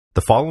The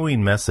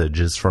following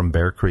message is from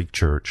Bear Creek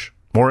Church.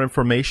 More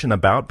information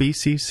about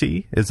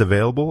BCC is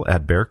available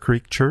at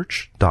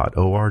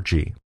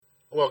bearcreekchurch.org.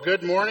 Well,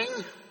 good morning.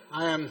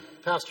 I am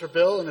Pastor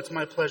Bill, and it's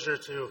my pleasure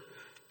to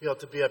be able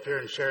to be up here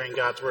and sharing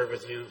God's Word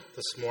with you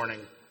this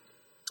morning.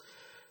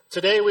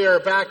 Today we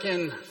are back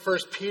in 1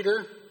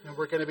 Peter, and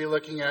we're going to be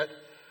looking at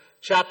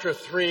chapter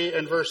 3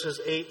 and verses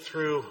 8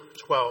 through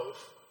 12.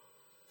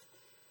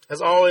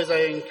 As always,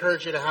 I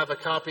encourage you to have a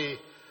copy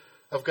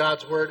of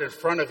God's Word in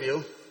front of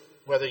you,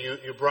 whether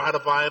you brought a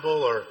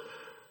Bible or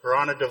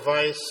on a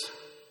device.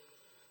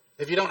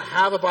 If you don't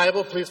have a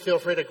Bible, please feel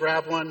free to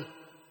grab one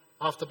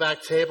off the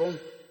back table.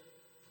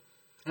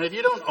 And if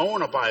you don't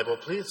own a Bible,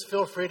 please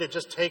feel free to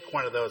just take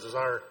one of those as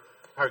our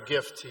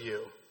gift to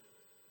you.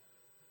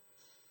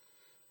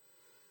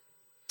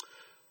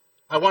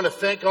 I want to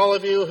thank all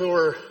of you who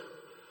were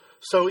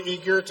so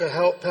eager to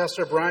help the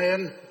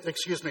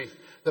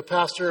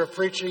pastor of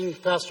preaching,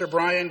 Pastor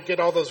Brian, get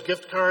all those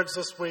gift cards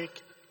this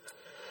week.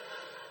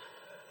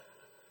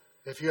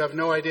 If you have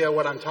no idea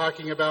what I'm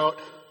talking about,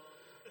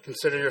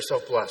 consider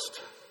yourself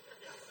blessed.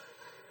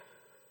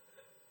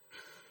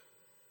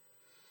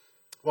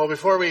 Well,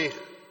 before we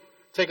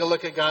take a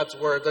look at God's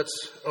Word,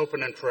 let's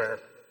open in prayer.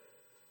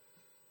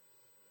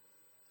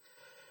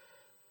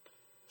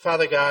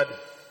 Father God,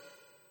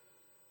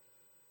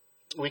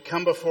 we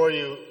come before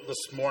you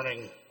this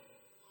morning.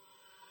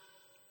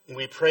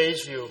 We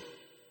praise you.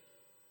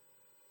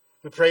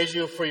 We praise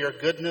you for your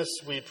goodness.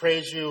 We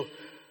praise you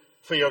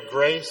for your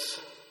grace.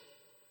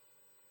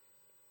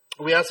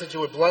 We ask that you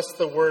would bless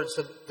the words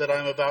that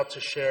I'm about to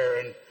share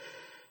and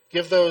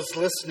give those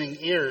listening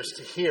ears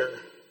to hear.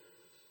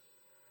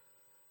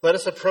 Let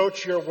us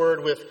approach your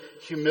word with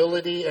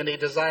humility and a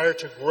desire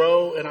to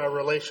grow in our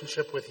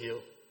relationship with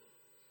you.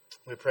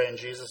 We pray in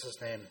Jesus'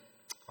 name.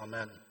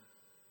 Amen.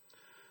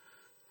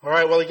 All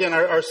right, well, again,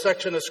 our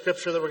section of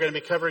Scripture that we're going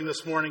to be covering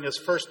this morning is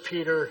 1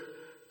 Peter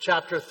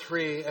chapter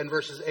 3 and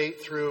verses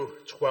 8 through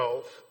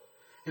 12.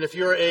 And if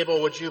you're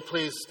able, would you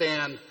please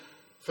stand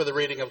for the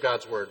reading of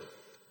God's Word?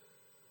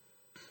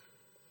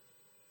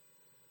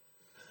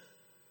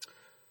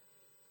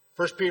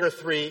 1 Peter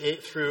 3,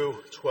 8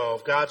 through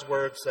 12, God's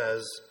Word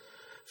says,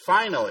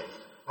 "Finally,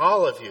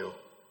 all of you,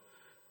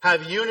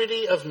 have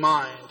unity of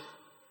mind,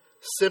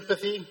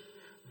 sympathy,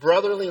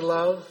 brotherly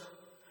love,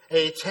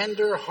 a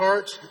tender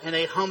heart, and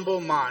a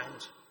humble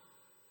mind.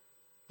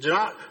 Do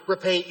not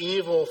repay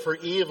evil for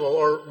evil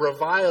or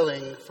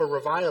reviling for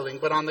reviling,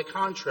 but on the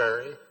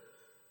contrary,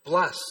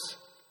 bless.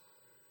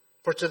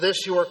 For to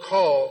this you are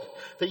called,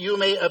 that you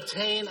may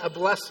obtain a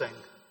blessing.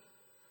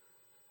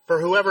 For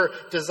whoever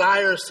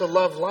desires to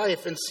love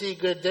life and see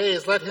good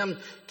days, let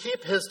him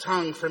keep his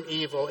tongue from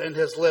evil and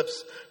his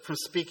lips from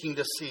speaking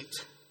deceit.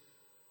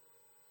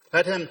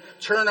 Let him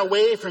turn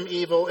away from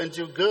evil and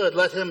do good.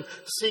 Let him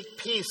seek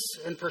peace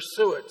and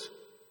pursue it.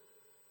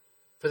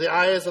 For the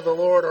eyes of the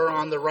Lord are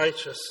on the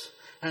righteous,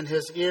 and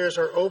his ears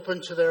are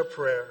open to their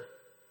prayer.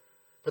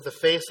 But the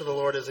face of the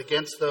Lord is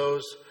against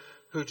those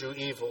who do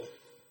evil."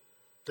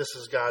 This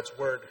is God's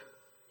Word.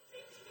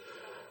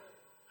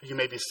 You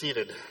may be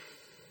seated.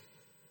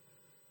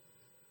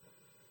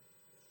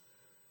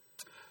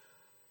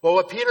 Well,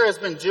 what Peter has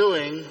been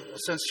doing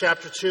since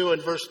chapter 2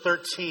 and verse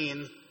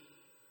 13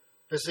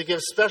 is to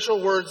give special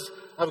words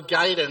of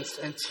guidance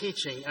and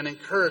teaching and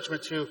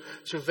encouragement to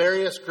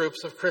various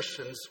groups of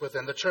Christians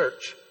within the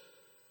church.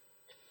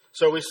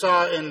 So we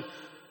saw in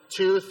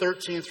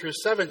 2:13 through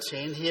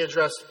 17, he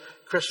addressed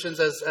Christians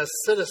as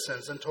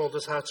citizens and told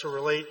us how to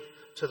relate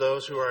to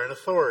those who are in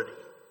authority.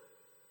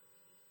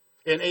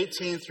 In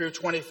 18 through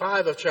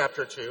 25 of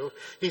chapter 2,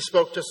 he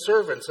spoke to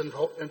servants and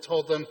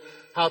told them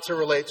how to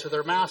relate to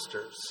their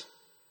masters.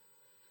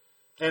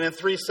 And in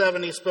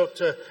 3:7, he spoke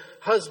to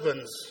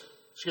husbands.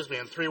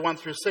 In 3:1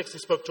 through 6, he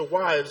spoke to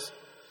wives,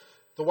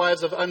 the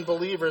wives of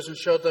unbelievers, and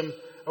showed them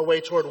a way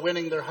toward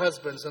winning their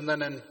husbands. And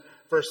then in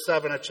verse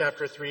 7 of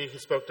chapter 3, he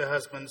spoke to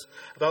husbands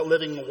about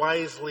living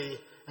wisely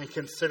and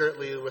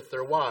considerately with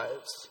their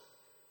wives.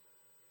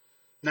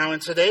 Now in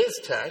today's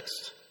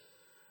text,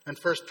 in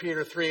 1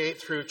 Peter 3,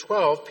 8 through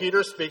 12,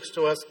 Peter speaks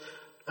to us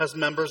as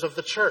members of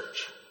the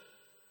church.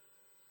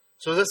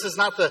 So this is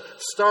not the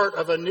start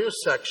of a new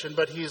section,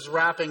 but he's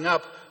wrapping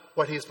up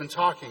what he's been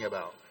talking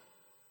about.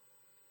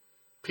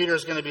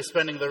 Peter's going to be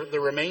spending the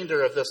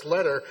remainder of this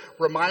letter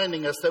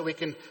reminding us that we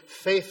can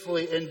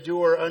faithfully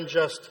endure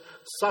unjust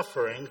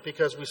suffering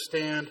because we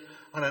stand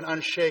on an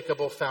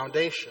unshakable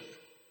foundation.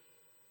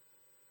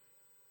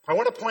 I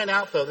want to point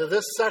out, though, that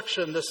this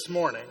section this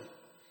morning,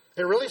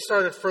 it really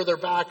started further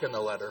back in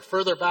the letter,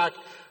 further back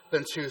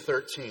than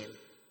 2:13.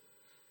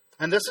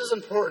 And this is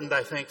important,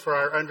 I think, for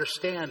our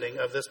understanding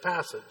of this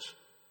passage.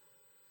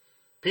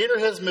 Peter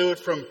has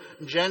moved from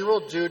general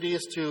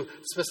duties to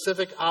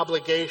specific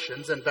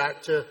obligations and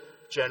back to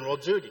general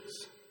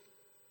duties.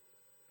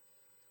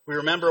 We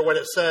remember what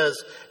it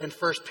says in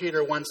 1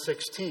 Peter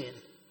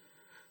 1:16.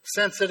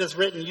 "Since it is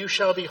written, you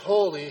shall be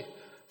holy,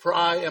 for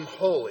I am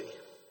holy."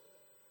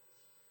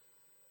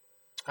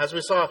 As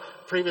we saw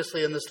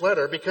previously in this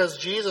letter, because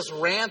Jesus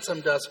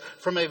ransomed us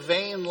from a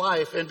vain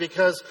life, and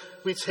because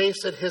we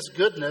tasted his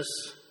goodness,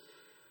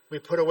 we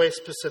put away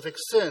specific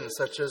sins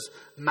such as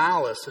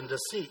malice and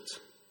deceit.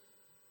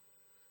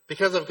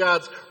 Because of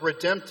God's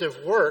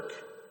redemptive work,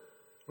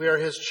 we are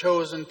his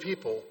chosen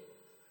people,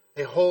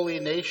 a holy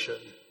nation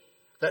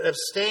that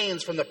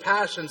abstains from the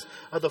passions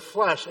of the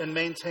flesh and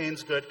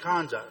maintains good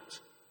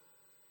conduct.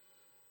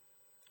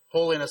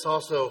 Holiness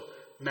also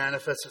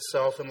manifests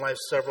itself in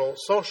life's several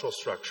social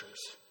structures,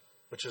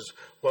 which is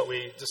what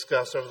we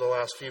discussed over the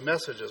last few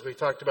messages. We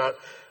talked about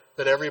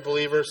that every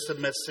believer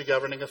submits to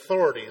governing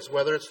authorities,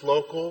 whether it's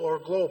local or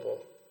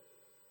global.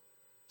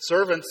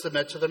 Servants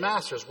submit to the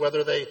masters,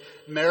 whether they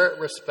merit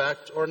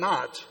respect or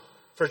not,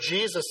 for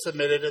Jesus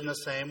submitted in the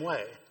same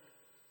way.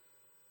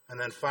 And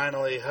then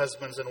finally,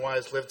 husbands and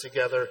wives live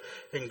together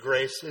in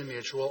grace and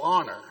mutual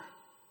honor.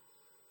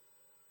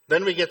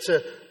 Then we get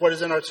to what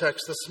is in our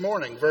text this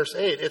morning, verse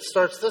 8. It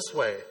starts this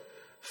way: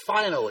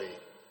 finally.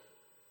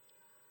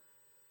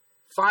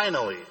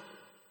 Finally.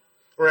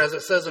 Or as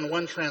it says in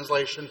one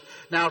translation,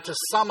 now to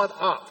sum it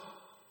up.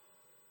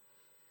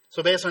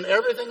 So based on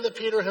everything that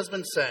Peter has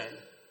been saying,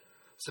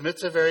 submit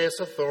to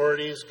various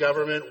authorities,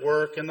 government,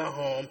 work, and the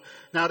home.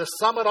 Now to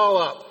sum it all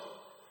up,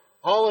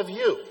 all of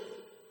you,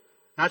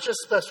 not just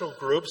special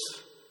groups,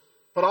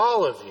 but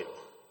all of you,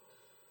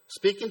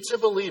 speaking to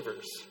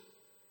believers.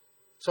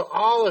 So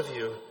all of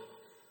you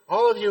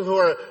who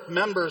are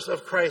members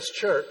of Christ's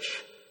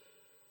church,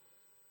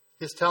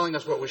 he's telling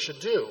us what we should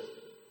do,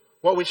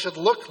 what we should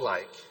look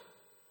like.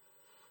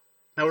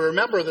 Now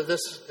remember that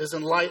this is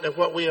in light of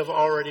what we have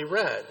already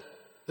read.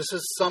 This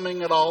is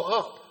summing it all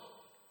up.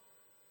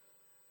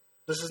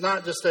 This is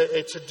not just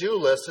a to-do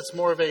list, it's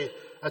more of a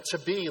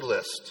to-be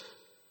list.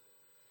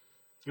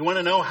 You want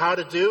to know how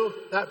to do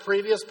that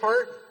previous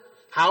part?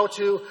 How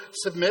to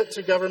submit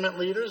to government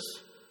leaders?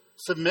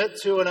 Submit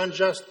to an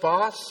unjust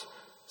boss?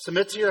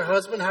 Submit to your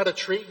husband? How to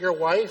treat your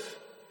wife?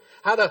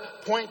 How to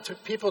point to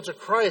people to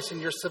Christ in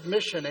your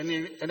submission and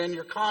in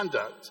your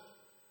conduct?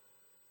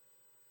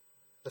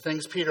 The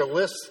things Peter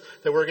lists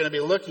that we're going to be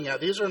looking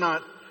at, these are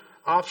not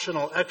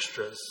optional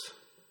extras.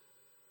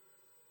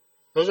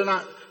 Those are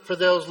not for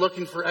those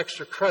looking for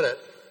extra credit.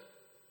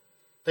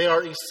 They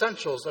are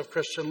essentials of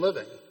Christian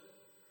living.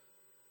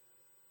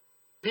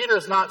 Peter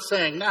is not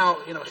saying, now,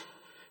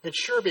 it'd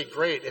sure be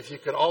great if you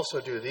could also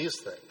do these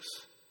things.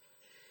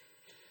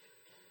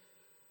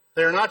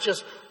 They're not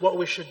just what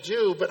we should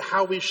do, but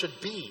how we should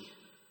be.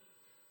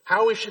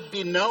 How we should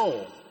be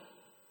known.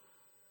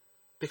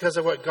 Because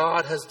of what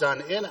God has done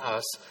in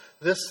us,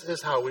 this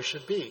is how we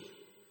should be.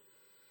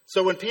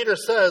 So when Peter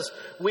says,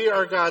 we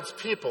are God's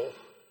people,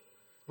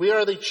 we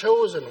are the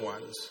chosen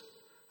ones,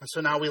 and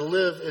so now we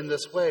live in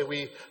this way,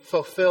 we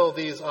fulfill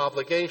these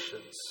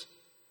obligations.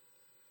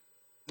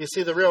 You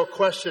see, the real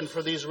question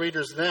for these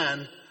readers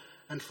then,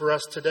 and for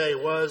us today,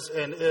 was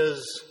and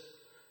is,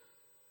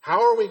 how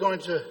are we going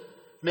to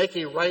make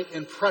a right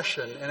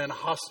impression in a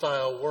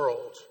hostile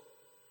world?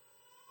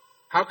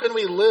 How can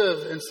we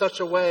live in such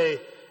a way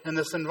in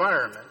this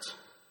environment?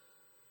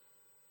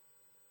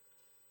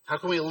 How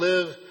can we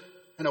live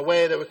in a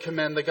way that would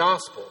commend the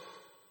gospel?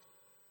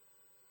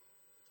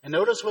 And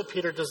notice what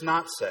Peter does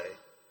not say.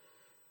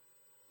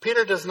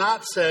 Peter does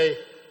not say,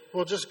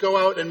 well, just go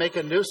out and make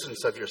a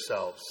nuisance of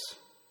yourselves.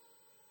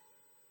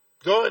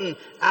 Go out and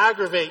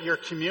aggravate your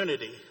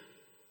community.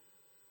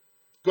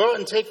 Go out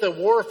and take the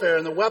warfare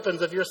and the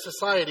weapons of your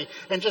society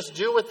and just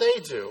do what they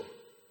do.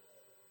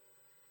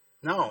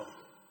 No.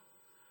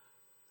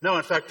 No,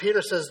 in fact,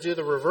 Peter says do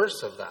the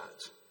reverse of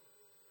that.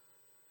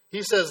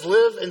 He says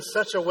live in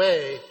such a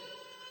way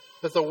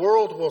that the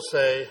world will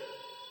say,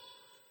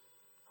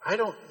 I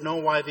don't know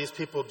why these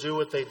people do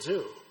what they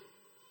do.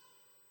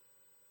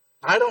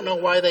 I don't know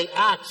why they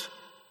act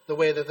the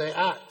way that they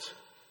act.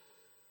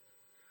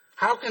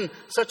 How can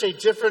such a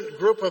different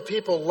group of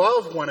people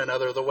love one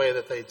another the way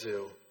that they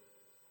do?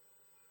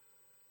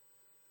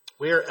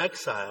 We are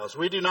exiles.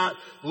 We do not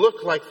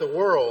look like the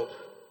world.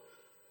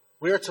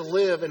 We are to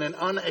live in an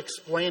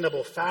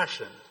unexplainable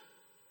fashion.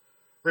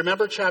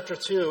 Remember chapter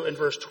 2 and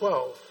verse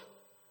 12.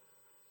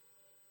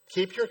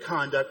 Keep your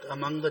conduct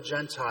among the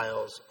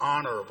Gentiles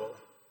honorable,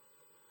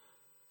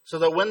 so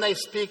that when they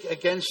speak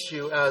against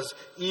you as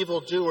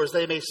evildoers,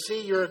 they may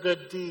see your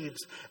good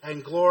deeds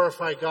and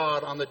glorify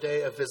God on the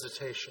day of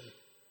visitation.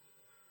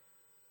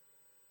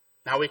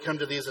 Now we come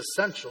to these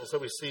essentials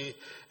that we see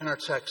in our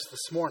text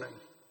this morning.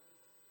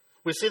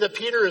 We see that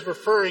Peter is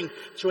referring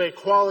to a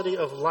quality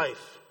of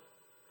life,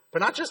 but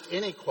not just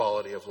any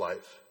quality of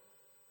life.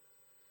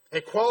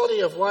 A quality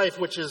of life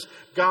which is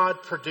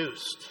God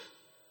produced.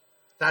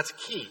 That's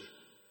key.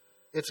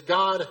 It's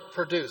God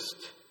produced.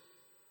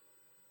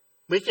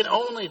 We can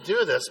only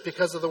do this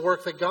because of the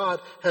work that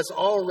God has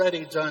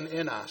already done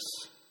in us.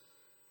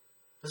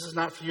 This is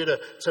not for you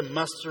to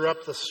muster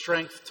up the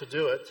strength to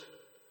do it.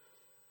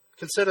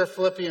 Consider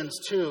Philippians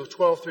 2,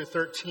 12 through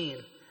 13,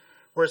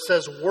 where it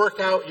says,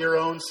 work out your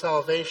own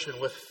salvation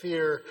with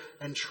fear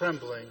and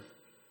trembling.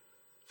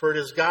 For it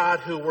is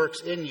God who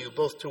works in you,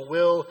 both to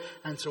will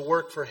and to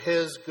work for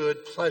his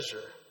good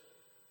pleasure.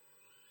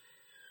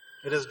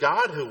 It is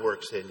God who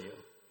works in you.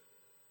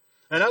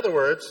 In other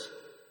words,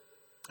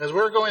 as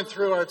we're going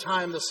through our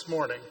time this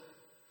morning,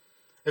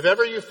 if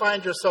ever you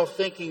find yourself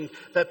thinking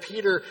that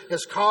Peter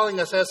is calling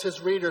us as his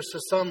readers to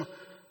some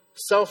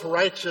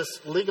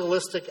self-righteous,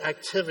 legalistic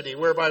activity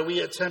whereby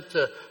we attempt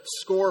to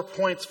score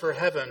points for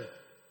heaven,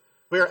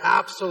 we are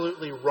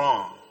absolutely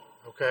wrong,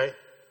 okay?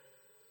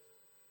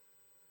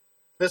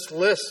 This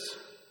list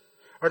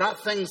are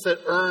not things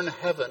that earn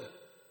heaven.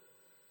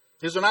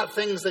 These are not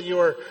things that you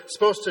are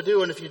supposed to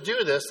do, and if you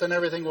do this, then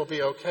everything will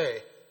be okay.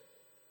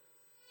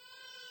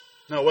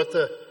 No, what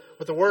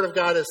the Word of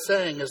God is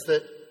saying is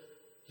that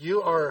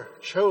you are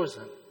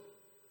chosen.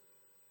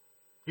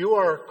 You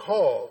are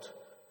called.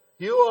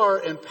 You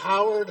are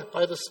empowered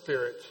by the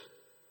Spirit.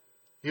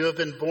 You have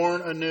been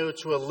born anew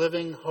to a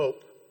living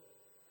hope.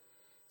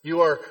 You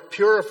are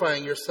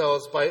purifying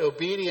yourselves by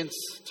obedience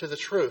to the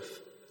truth.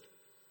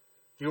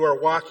 You are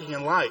walking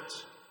in light.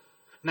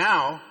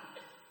 Now,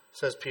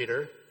 says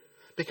Peter,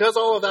 because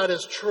all of that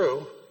is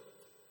true,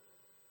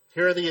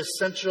 here are the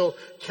essential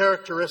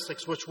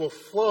characteristics which will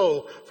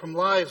flow from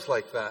lives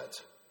like that.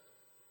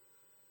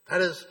 That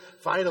is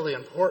vitally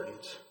important.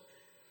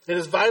 It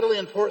is vitally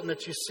important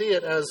that you see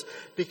it as,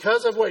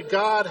 because of what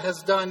God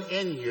has done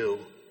in you,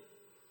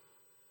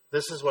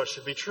 this is what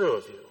should be true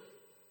of you.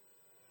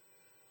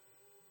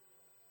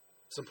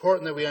 It's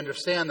important that we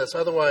understand this.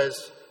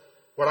 Otherwise,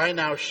 what I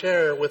now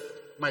share with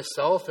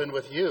myself and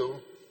with you,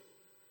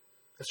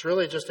 it's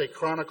really just a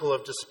chronicle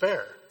of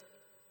despair.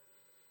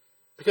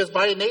 Because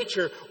by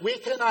nature, we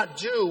cannot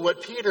do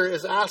what Peter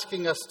is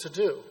asking us to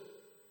do.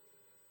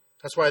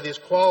 That's why these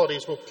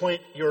qualities will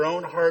point your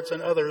own hearts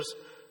and others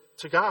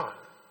to God.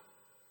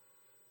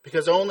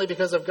 Because only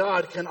because of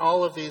God can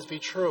all of these be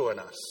true in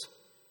us.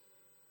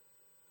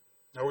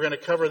 Now we're going to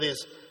cover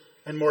these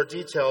in more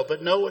detail,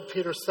 but know what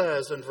Peter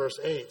says in verse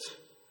 8.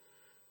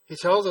 He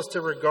tells us to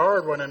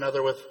regard one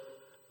another with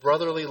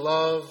brotherly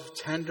love,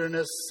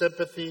 tenderness,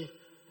 sympathy,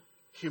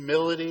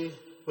 humility,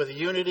 with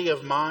unity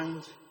of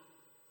mind.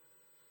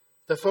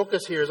 The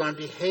focus here is on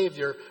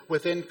behavior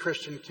within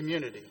Christian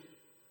community.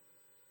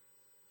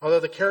 Although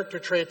the character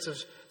traits of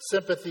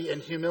sympathy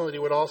and humility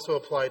would also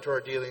apply to our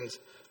dealings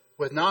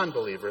with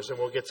non-believers, and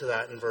we'll get to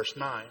that in verse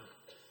 9.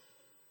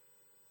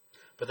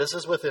 But this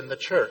is within the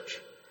church.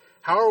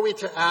 How are we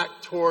to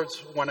act towards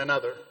one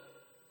another?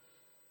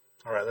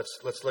 All right,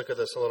 let's look at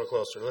this a little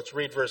closer. Let's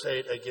read verse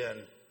 8 again.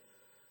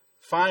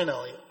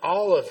 Finally,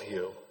 all of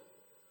you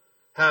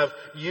have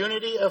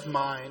unity of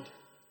mind,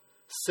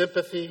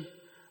 sympathy,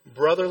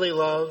 brotherly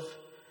love,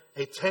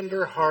 a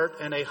tender heart,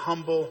 and a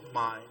humble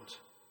mind.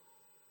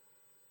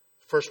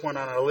 First one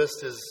on our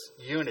list is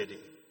unity.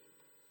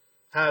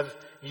 Have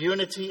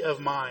unity of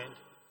mind.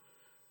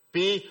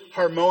 Be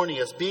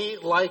harmonious. Be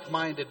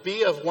like-minded.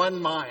 Be of one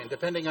mind.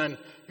 Depending on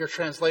your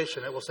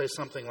translation, it will say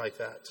something like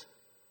that.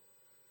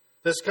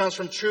 This comes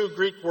from two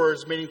Greek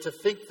words meaning to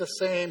think the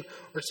same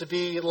or to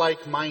be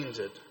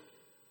like-minded.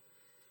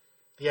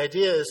 The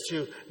idea is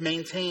to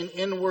maintain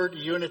inward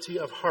unity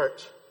of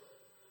heart.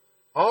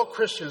 All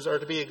Christians are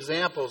to be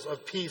examples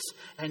of peace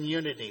and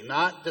unity,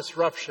 not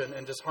disruption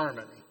and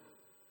disharmony.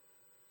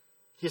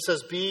 He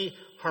says, be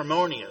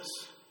harmonious,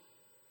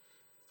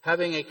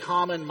 having a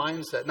common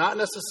mindset, not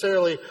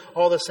necessarily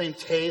all the same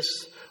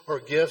tastes or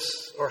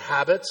gifts or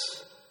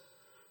habits,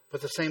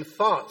 but the same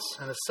thoughts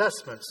and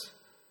assessments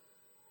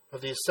of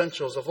the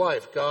essentials of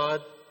life,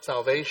 God,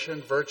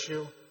 salvation,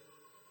 virtue.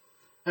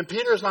 And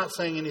Peter's not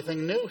saying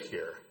anything new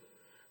here.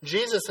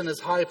 Jesus in his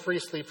high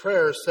priestly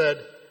prayer said,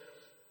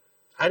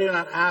 I do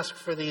not ask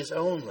for these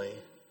only,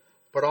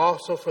 but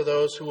also for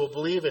those who will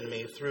believe in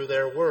me through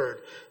their word,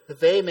 that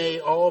they may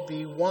all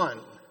be one.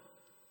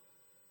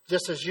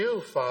 Just as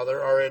you,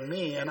 Father, are in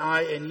me and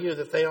I in you,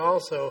 that they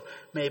also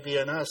may be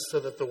in us, so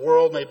that the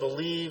world may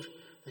believe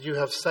that you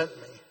have sent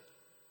me.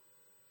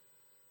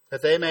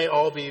 That they may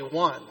all be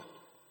one.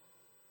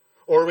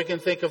 Or we can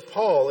think of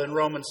Paul in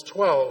Romans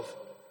 12.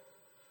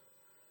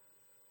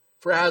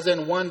 For as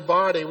in one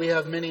body we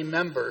have many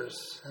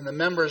members, and the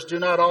members do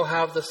not all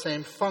have the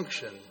same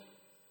function.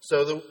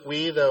 So that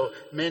we, though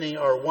many,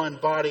 are one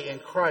body in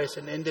Christ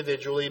and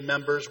individually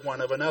members one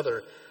of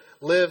another,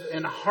 live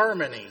in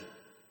harmony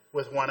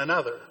with one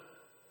another.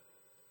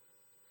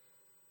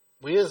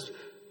 We as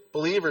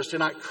believers do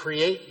not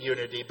create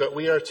unity, but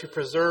we are to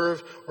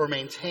preserve or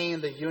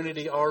maintain the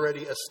unity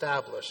already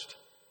established.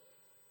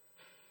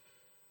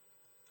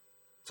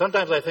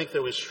 Sometimes I think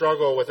that we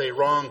struggle with a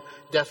wrong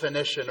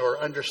definition or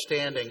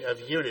understanding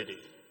of unity.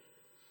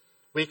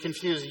 We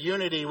confuse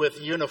unity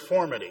with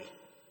uniformity.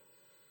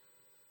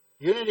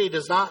 Unity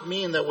does not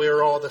mean that we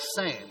are all the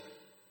same.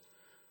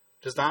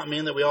 It does not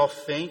mean that we all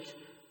think,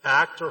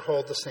 act, or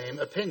hold the same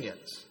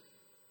opinions.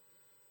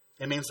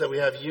 It means that we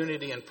have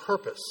unity in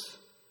purpose.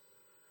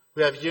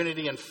 We have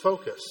unity in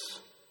focus.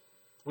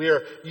 We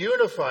are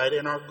unified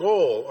in our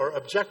goal or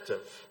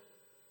objective.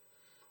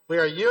 We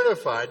are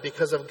unified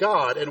because of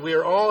God, and we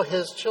are all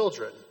His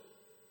children.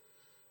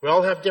 We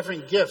all have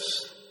different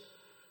gifts.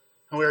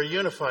 and we are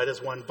unified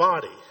as one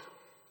body.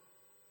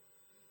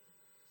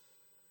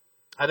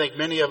 I think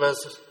many of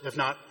us, if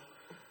not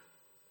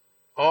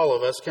all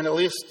of us, can at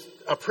least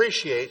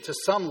appreciate to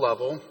some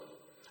level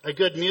a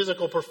good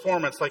musical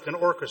performance like an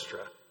orchestra.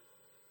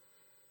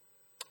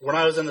 When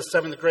I was in the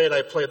 7th grade,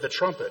 I played the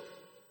trumpet.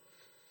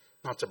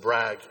 Not to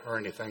brag or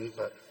anything,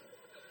 but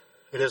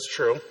it is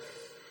true.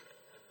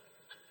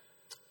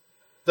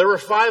 There were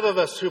 5 of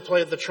us who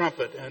played the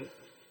trumpet, and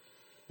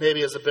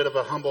maybe as a bit of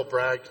a humble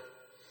brag,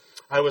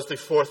 I was the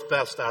 4th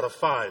best out of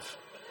 5.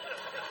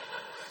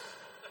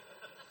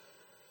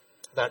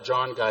 That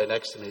John guy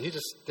next to me, he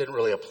just didn't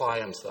really apply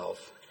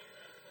himself.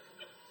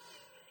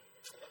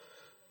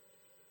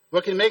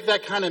 What can make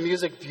that kind of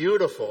music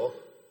beautiful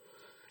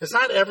is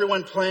not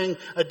everyone playing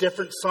a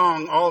different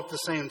song all at the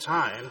same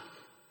time.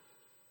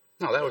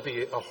 No, that would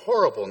be a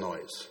horrible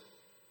noise.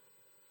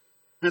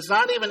 And it's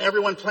not even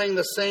everyone playing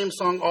the same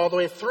song all the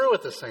way through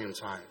at the same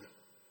time.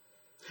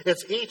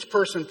 It's each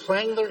person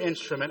playing their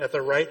instrument at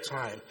the right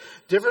time.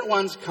 Different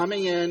ones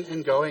coming in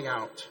and going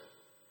out.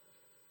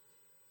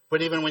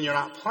 But even when you're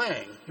not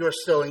playing, you are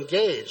still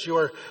engaged. You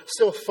are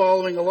still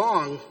following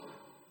along.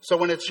 So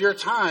when it's your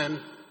time,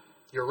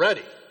 you're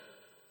ready.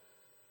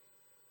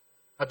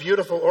 A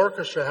beautiful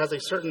orchestra has a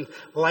certain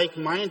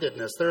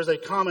like-mindedness. There is a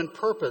common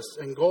purpose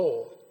and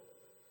goal.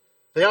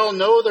 They all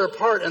know their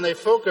part and they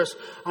focus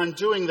on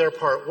doing their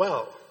part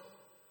well.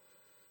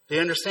 They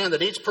understand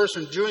that each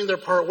person doing their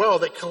part well,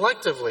 that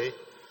collectively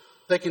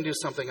they can do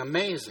something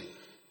amazing.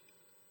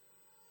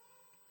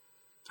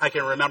 I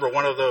can remember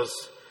one of those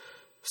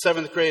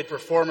 7th grade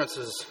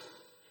performances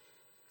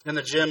in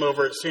the gym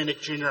over at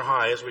Scenic Junior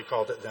High, as we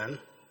called it then.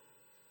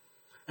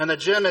 And the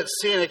gym at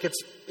Scenic,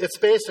 it's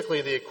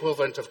basically the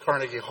equivalent of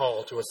Carnegie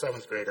Hall to a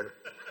 7th grader.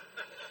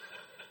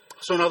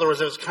 So in other words,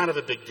 it was kind of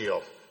a big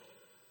deal.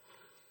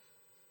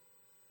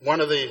 One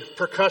of the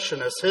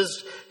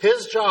percussionists,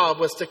 his job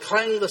was to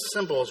clang the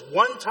cymbals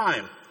one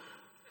time,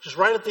 just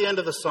right at the end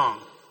of the song.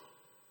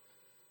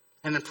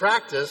 And in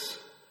practice,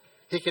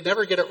 he could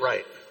never get it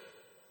right.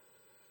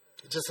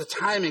 Just the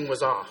timing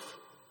was off.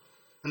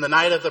 And the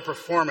night of the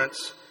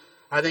performance,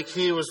 I think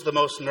he was the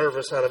most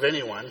nervous out of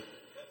anyone.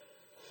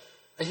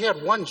 And he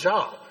had one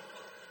job.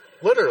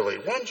 Literally,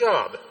 one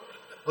job.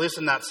 At least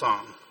in that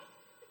song.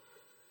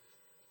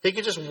 He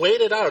could just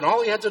wait it out. And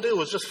all he had to do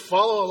was just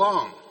follow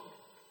along.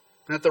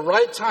 And at the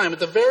right time, at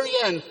the very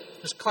end,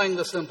 just clang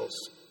the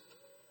cymbals.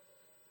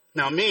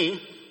 Now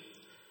me,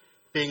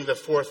 being the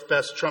 4th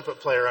best trumpet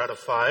player out of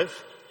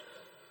 5,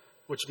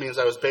 which means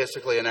I was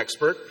basically an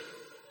expert.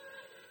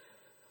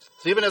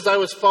 So even as I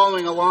was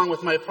following along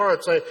with my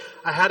parts, I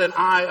had an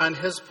eye on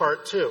his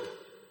part too.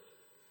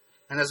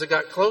 And as it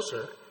got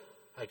closer,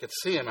 I could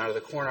see him out of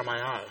the corner of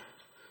my eye.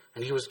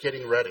 And he was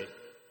getting ready.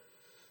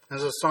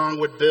 As the song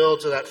would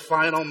build to that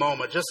final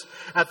moment, just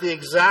at the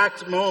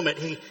exact moment,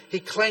 he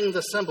clanged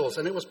the cymbals,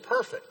 and it was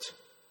perfect.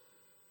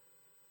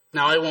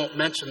 Now, I won't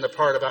mention the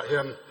part about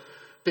him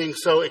being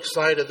so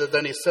excited that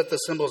then he set the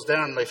cymbals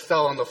down and they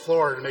fell on the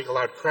floor to make a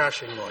loud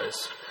crashing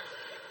noise.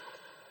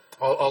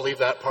 I'll leave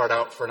that part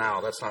out for now.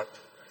 That's not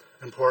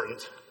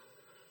important.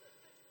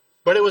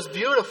 But it was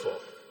beautiful.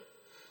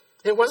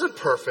 It wasn't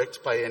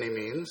perfect by any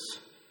means.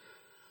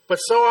 But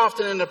so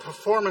often in a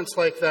performance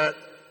like that,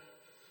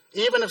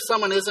 even if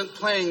someone isn't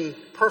playing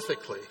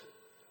perfectly,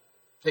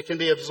 it can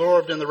be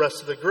absorbed in the rest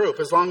of the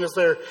group. As long as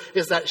there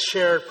is that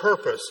shared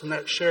purpose and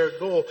that shared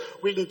goal,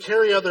 we can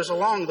carry others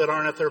along that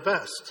aren't at their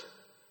best.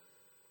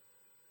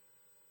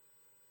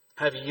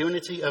 Have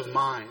unity of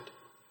mind,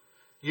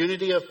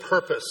 unity of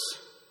purpose.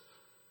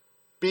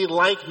 Be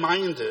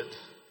like-minded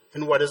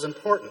in what is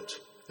important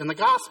in the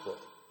gospel.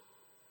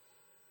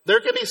 There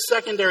can be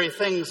secondary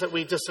things that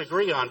we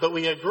disagree on, but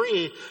we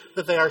agree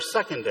that they are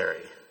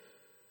secondary.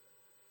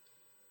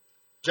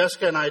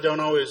 Jessica and I don't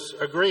always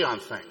agree on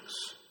things,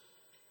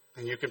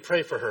 and you can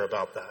pray for her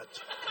about that.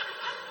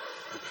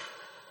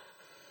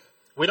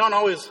 We don't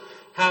always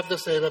have the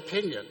same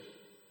opinion,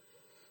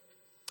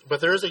 but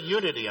there is a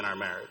unity in our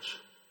marriage.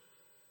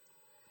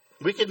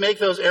 We could make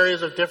those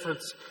areas of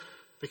difference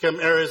become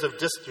areas of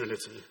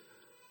disunity.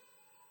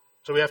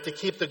 So we have to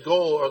keep the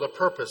goal or the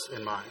purpose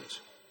in mind.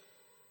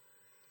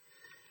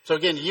 So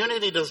again,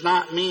 unity does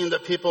not mean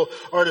that people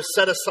are to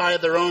set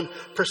aside their own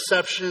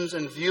perceptions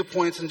and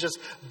viewpoints and just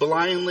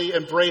blindly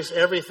embrace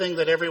everything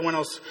that everyone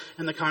else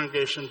in the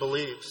congregation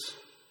believes.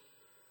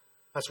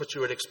 That's what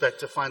you would expect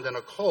to find in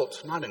a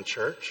cult, not in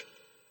church.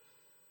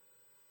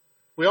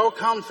 We all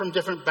come from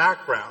different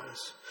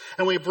backgrounds,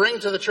 and we bring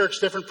to the church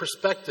different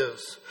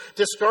perspectives.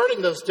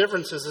 Discarding those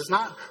differences is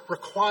not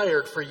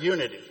required for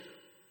unity.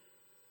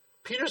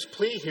 Peter's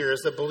plea here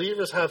is that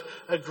believers have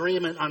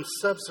agreement on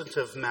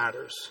substantive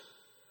matters.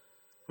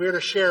 We are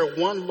to share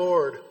one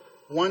Lord,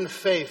 one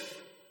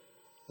faith,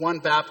 one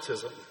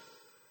baptism.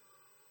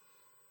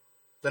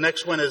 The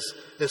next one is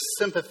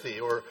sympathy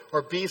or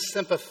be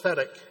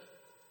sympathetic.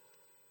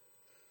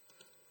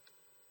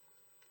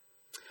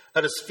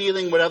 That is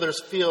feeling what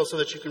others feel so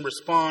that you can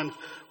respond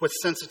with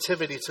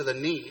sensitivity to the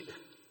need.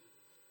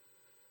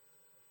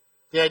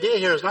 The idea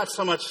here is not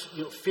so much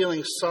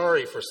feeling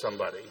sorry for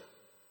somebody.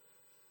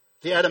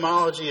 The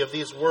etymology of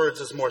these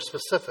words is more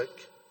specific.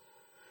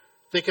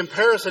 The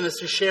comparison is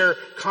to share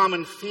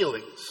common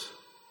feelings.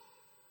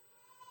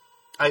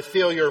 I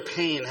feel your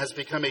pain has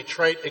become a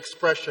trite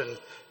expression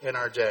in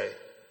our day.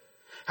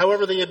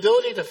 However, the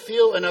ability to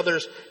feel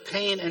another's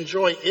pain and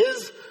joy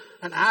is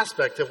an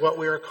aspect of what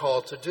we are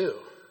called to do.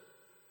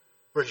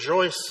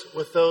 Rejoice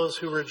with those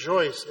who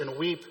rejoice and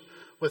weep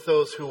with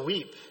those who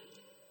weep.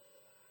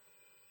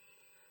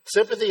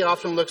 Sympathy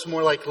often looks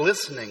more like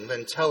listening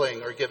than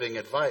telling or giving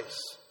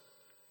advice.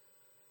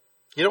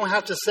 You don't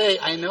have to say,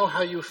 I know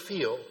how you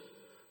feel,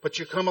 but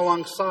you come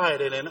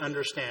alongside in an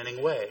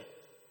understanding way.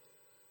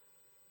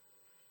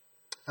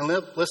 And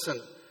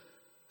listen,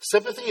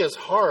 sympathy is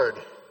hard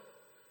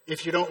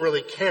if you don't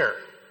really care.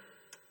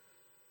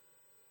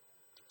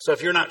 So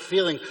if you're not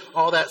feeling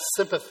all that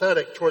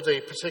sympathetic towards a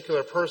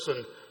particular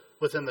person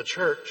within the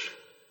church,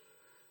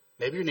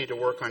 maybe you need to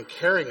work on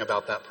caring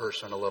about that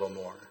person a little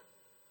more.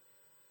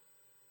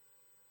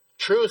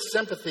 True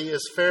sympathy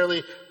is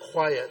fairly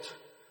quiet,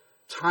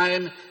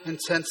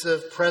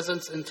 time-intensive,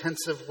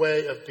 presence-intensive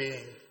way of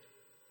being.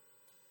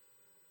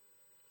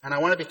 And I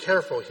want to be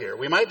careful here.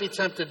 We might be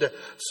tempted to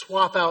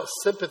swap out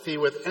sympathy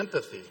with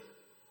empathy.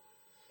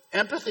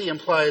 Empathy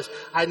implies,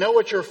 I know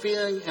what you're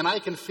feeling and I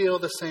can feel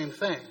the same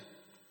thing,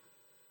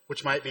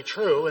 which might be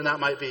true and that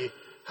might be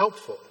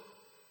helpful.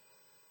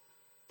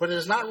 But it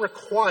is not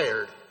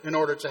required in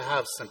order to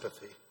have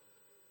sympathy.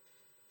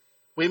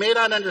 We may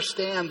not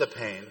understand the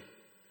pain.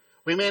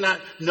 We may not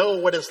know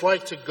what it's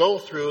like to go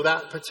through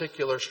that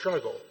particular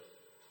struggle.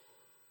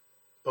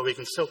 But we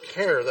can still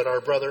care that our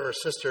brother or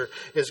sister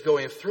is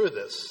going through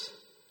this.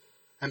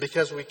 And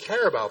because we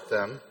care about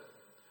them,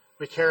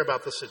 we care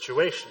about the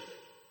situation.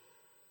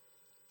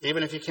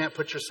 Even if you can't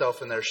put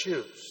yourself in their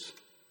shoes.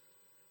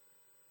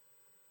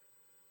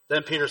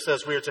 Then Peter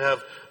says we are to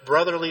have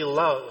brotherly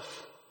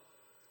love.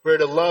 We are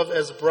to love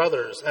as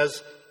brothers,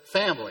 as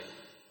family.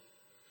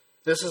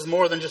 This is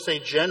more than just a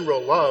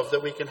general love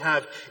that we can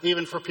have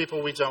even for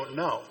people we don't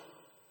know.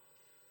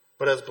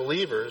 But as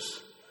believers,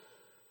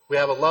 we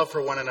have a love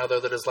for one another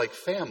that is like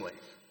family.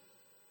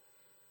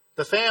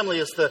 The family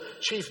is the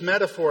chief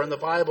metaphor in the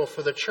Bible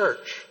for the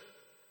church.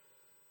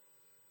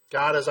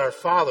 God is our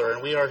Father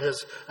and we are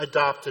His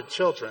adopted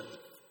children.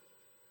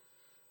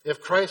 If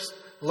Christ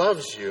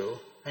loves you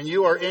and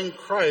you are in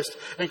Christ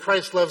and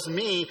Christ loves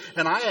me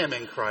and I am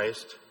in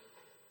Christ,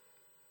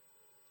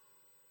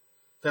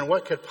 then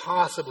what could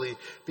possibly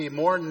be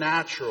more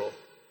natural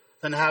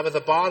than to have at the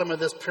bottom of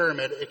this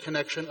pyramid a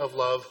connection of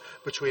love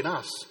between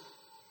us?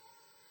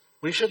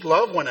 We should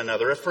love one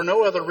another, if for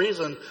no other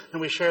reason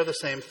than we share the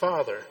same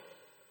Father.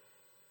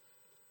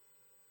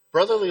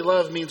 Brotherly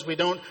love means we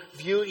don't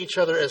view each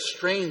other as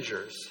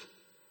strangers,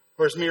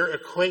 or as mere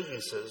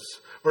acquaintances,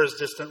 or as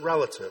distant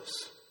relatives.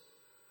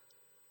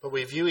 But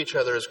we view each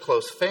other as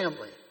close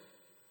family.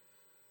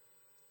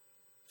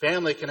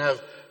 Family can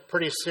have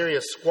pretty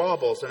serious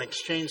squabbles and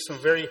exchange some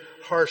very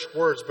harsh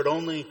words, but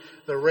only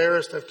the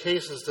rarest of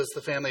cases does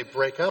the family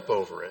break up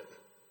over it.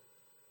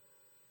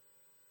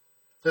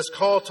 This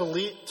call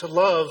to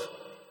love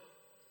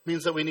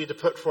means that we need to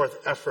put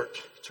forth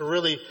effort to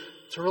really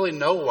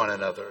know one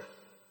another.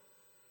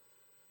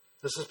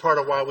 This is part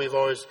of why we've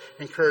always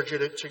encouraged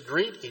you to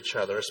greet each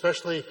other,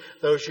 especially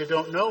those you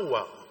don't know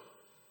well.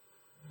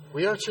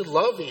 We are to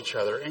love each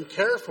other and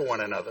care for one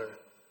another.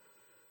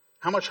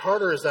 How much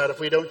harder is that if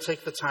we don't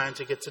take the time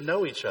to get to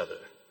know each other?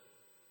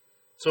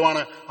 So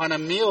on a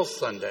meal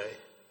Sunday,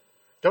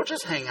 don't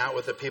just hang out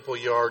with the people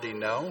you already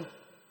know,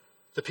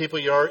 the people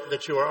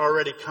that you are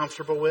already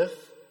comfortable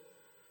with,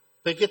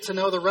 but get to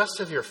know the rest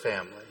of your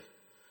family,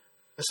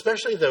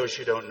 especially those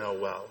you don't know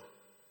well.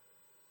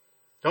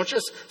 Don't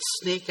just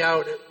sneak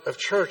out of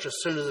church as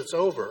soon as it's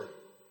over,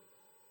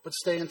 but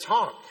stay and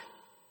talk.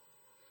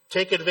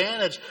 Take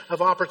advantage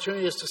of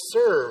opportunities to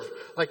serve,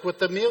 like with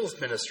the meals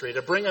ministry,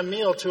 to bring a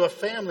meal to a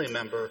family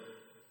member.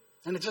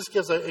 And it just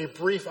gives a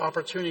brief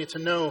opportunity to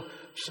know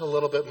just a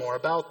little bit more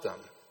about them.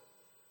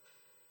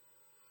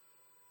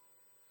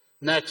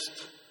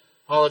 Next,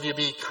 all of you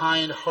be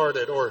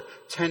kind-hearted or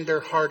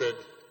tender-hearted.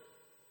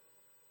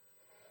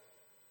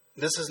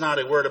 This is not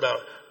a word about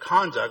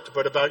conduct,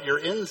 but about your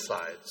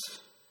insides.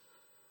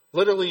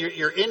 Literally,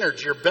 your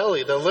innards, your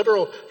belly. The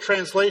literal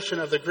translation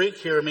of the Greek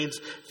here means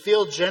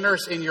feel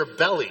generous in your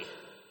belly,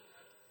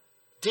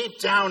 deep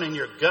down in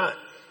your gut.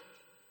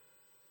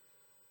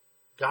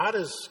 God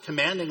is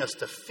commanding us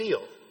to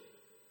feel.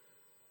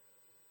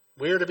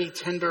 We are to be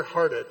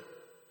tender-hearted.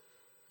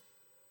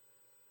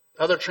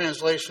 Other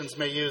translations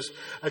may use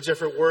a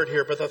different word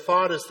here, but the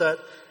thought is that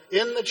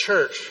in the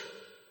church,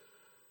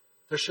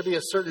 there should be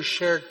a certain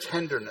shared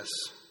tenderness.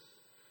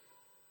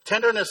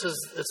 Tenderness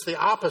it's the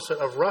opposite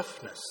of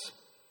roughness.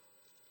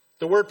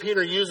 The word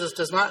Peter uses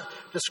does not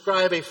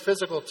describe a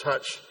physical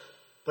touch,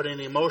 but an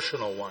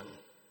emotional one.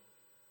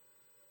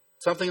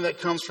 Something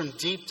that comes from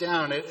deep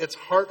down. It's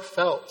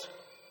heartfelt.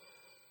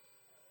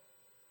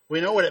 We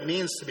know what it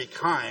means to be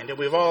kind, and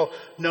we've all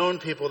known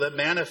people that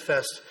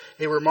manifest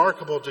a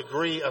remarkable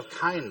degree of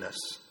kindness.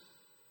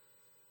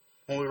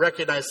 When we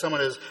recognize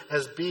someone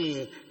as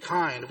being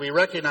kind, we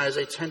recognize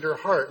a tender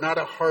heart, not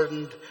a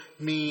hardened,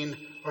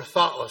 mean, or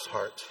thoughtless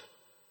heart.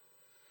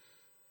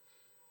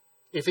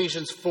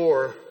 Ephesians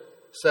 4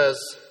 says,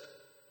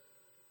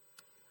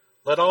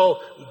 "Let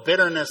all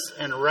bitterness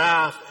and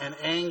wrath and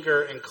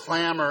anger and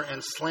clamor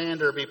and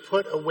slander be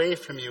put away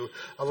from you,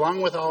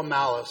 along with all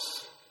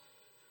malice.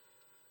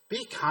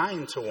 Be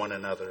kind to one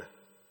another,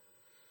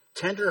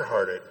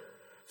 tender-hearted,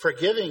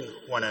 forgiving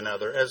one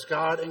another as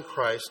God in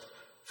Christ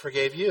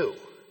forgave you."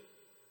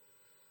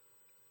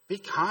 Be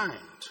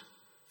kind,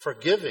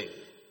 forgiving,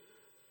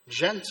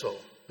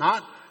 gentle,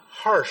 not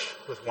harsh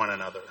with one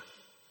another.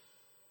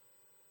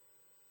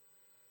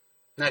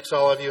 Next,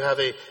 all of you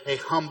have a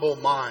humble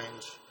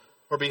mind,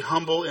 or be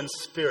humble in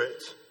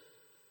spirit.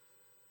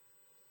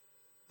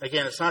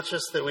 Again, it's not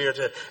just that we are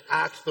to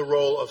act the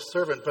role of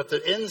servant, but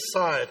that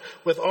inside,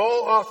 with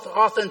all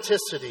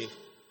authenticity,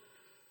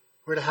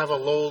 we're to have a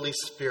lowly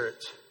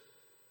spirit.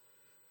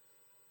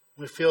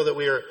 We feel that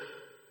we are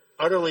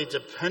utterly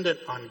dependent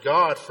on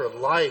God for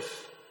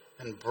life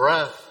and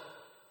breath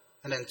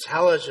and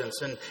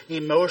intelligence and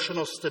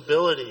emotional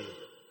stability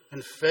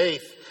and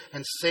faith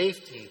and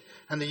safety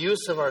and the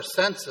use of our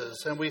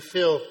senses. And we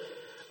feel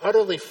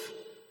utterly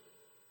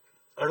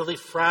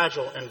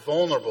fragile and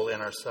vulnerable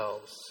in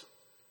ourselves.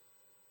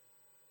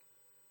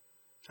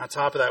 On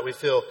top of that, we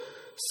feel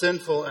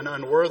sinful and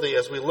unworthy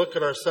as we look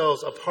at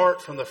ourselves apart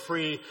from the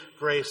free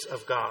grace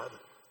of God.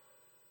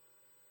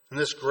 And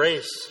this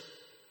grace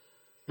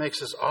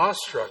makes us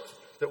awestruck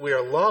that we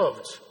are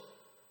loved,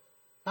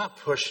 not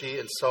pushy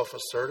and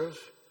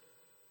self-assertive.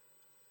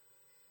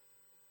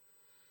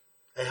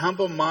 A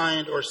humble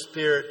mind or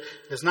spirit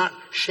is not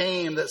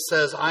shame that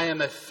says, "I am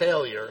a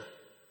failure."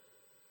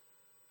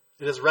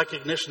 It is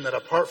recognition that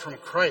apart from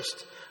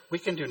Christ, we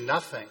can do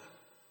nothing.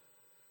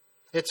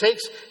 It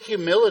takes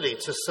humility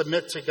to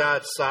submit to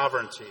God's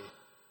sovereignty,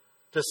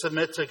 to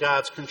submit to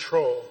God's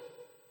control.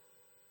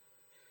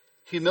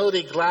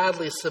 Humility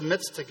gladly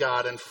submits to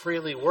God and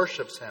freely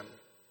worships Him.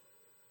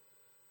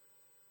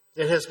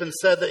 It has been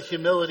said that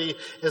humility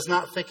is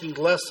not thinking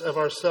less of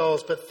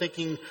ourselves, but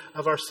thinking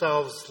of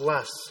ourselves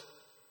less.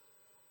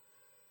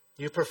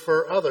 You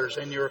prefer others,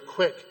 and you're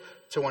quick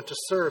to want to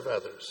serve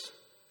others.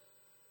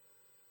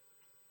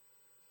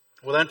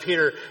 Well, then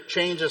Peter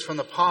changes from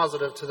the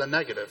positive to the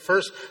negative.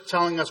 First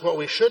telling us what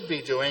we should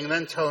be doing,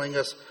 then telling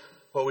us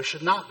what we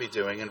should not be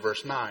doing in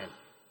verse 9.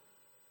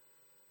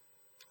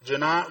 "Do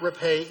not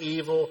repay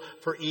evil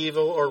for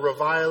evil or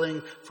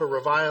reviling for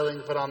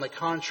reviling, but on the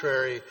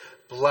contrary,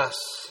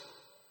 bless.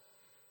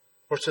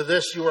 For to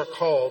this you are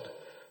called,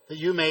 that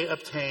you may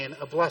obtain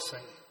a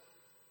blessing."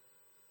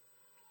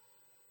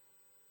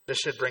 This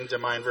should bring to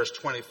mind verse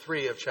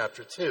 23 of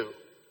chapter 2,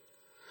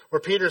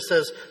 where Peter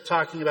says,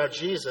 talking about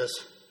Jesus,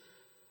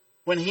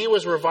 "When he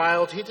was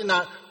reviled, he did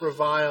not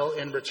revile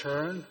in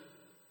return.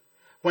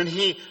 When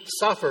he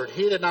suffered,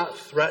 he did not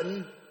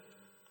threaten,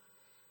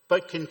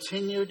 but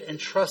continued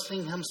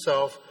entrusting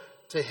himself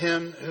to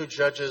him who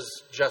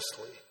judges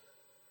justly."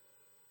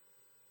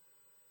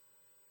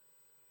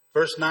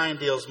 Verse 9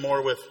 deals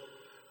more with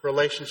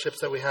relationships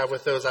that we have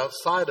with those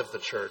outside of the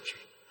church.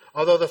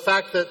 Although the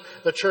fact that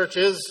the church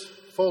is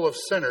full of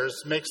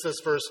sinners makes this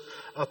verse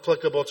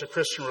applicable to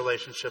Christian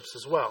relationships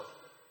as well.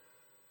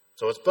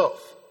 So it's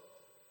both.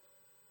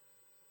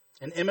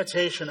 In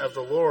imitation of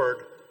the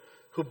Lord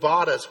who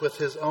bought us with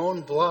His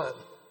own blood,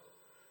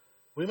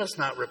 we must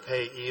not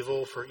repay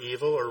evil for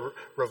evil or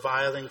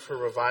reviling for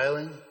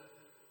reviling.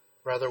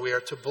 Rather, we are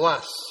to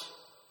bless.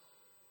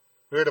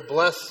 We are to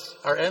bless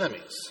our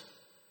enemies.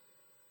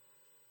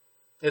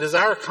 It is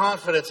our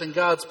confidence in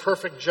God's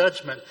perfect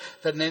judgment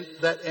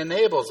that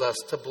enables us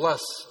to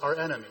bless our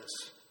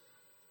enemies.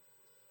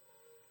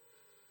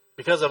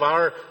 Because of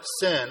our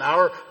sin,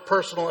 our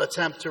personal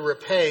attempt to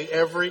repay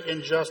every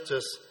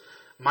injustice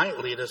might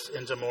lead us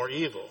into more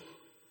evil.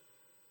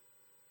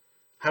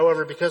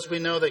 However, because we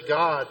know that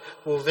God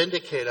will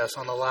vindicate us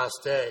on the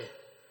last day,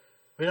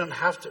 we don't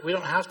have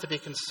to be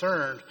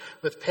concerned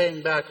with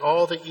paying back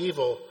all the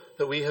evil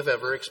that we have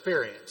ever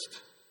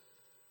experienced.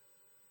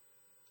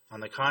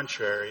 On the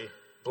contrary,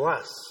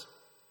 bless.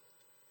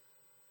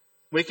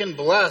 We can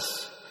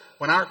bless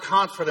when our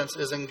confidence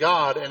is in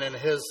God and in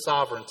His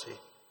sovereignty.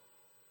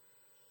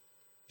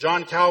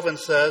 John Calvin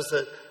says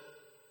that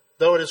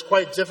though it is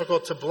quite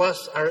difficult to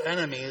bless our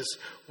enemies,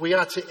 we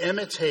ought to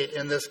imitate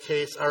in this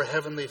case our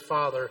Heavenly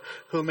Father,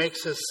 who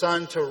makes His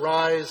sun to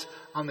rise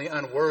on the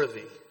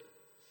unworthy.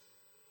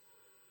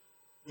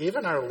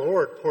 Even our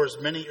Lord pours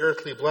many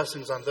earthly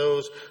blessings on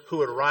those who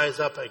would rise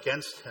up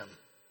against Him.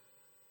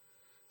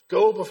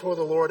 Go before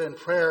the Lord in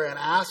prayer and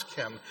ask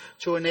Him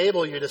to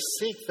enable you to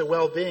seek the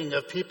well-being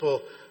of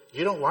people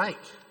you don't like.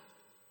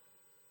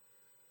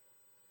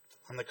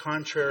 On the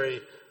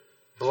contrary,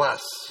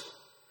 bless.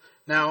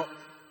 Now,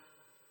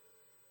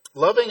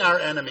 loving our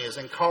enemies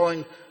and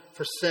calling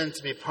for sin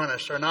to be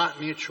punished are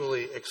not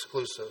mutually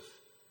exclusive.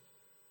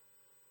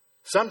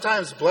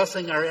 Sometimes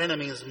blessing our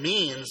enemies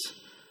means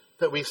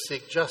that we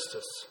seek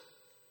justice.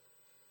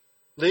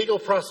 Legal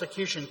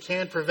prosecution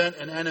can prevent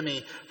an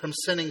enemy from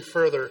sinning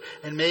further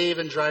and may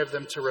even drive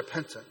them to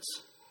repentance.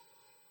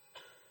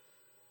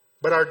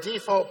 But our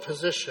default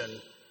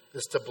position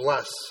is to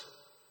bless.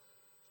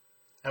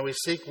 And we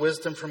seek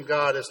wisdom from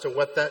God as to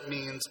what that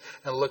means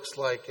and looks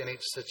like in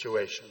each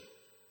situation.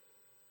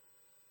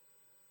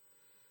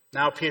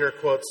 Now Peter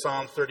quotes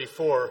Psalm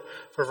 34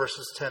 for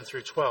verses 10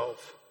 through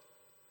 12.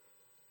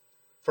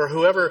 For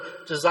whoever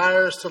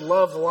desires to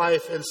love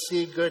life and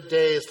see good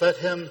days, let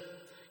him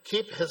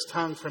keep his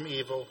tongue from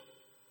evil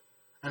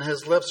and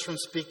his lips from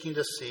speaking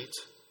deceit.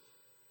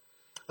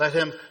 Let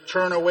him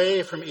turn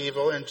away from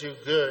evil and do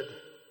good.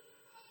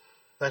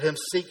 Let him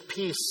seek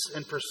peace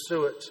and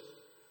pursue it.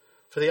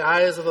 For the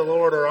eyes of the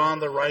Lord are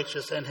on the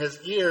righteous, and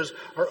his ears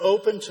are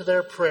open to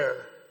their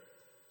prayer.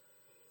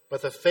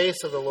 But the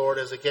face of the Lord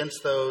is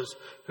against those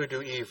who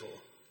do evil.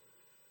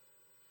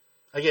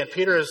 Again,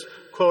 Peter is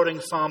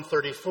quoting Psalm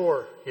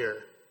 34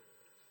 here.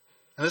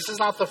 And this is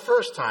not the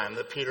first time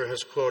that Peter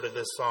has quoted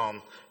this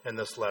psalm in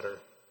this letter.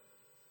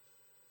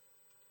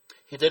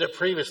 He did it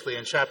previously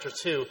in chapter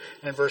 2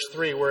 and verse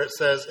 3, where it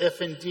says,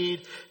 "If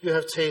indeed you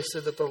have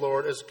tasted that the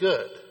Lord is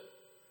good."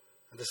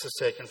 And this is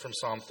taken from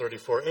Psalm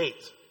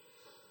 34:8.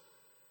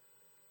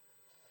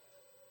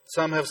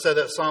 Some have said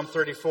that Psalm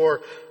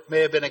 34 may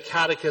have been a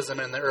catechism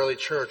in the early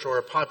church or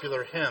a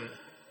popular hymn.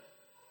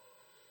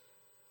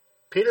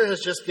 Peter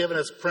has just given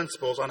us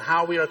principles on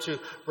how we are to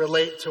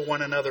relate to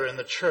one another in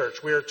the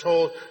church. We are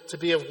told to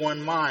be of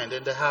one mind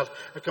and to have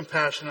a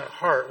compassionate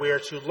heart. We are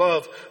to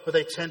love with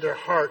a tender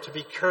heart, to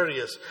be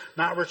courteous,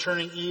 not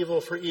returning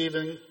evil for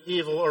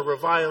evil or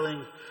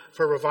reviling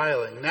for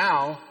reviling.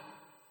 Now,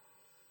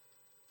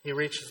 he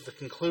reaches the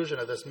conclusion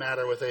of this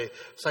matter with a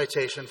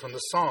citation from the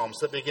Psalms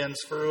that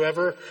begins, "For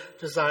whoever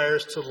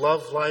desires to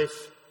love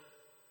life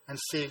and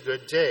see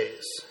good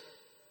days."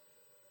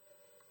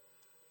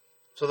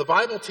 So the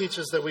Bible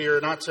teaches that we are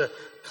not to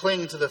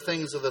cling to the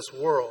things of this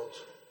world,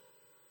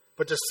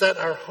 but to set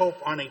our hope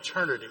on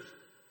eternity.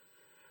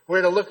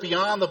 We're to look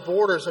beyond the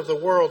borders of the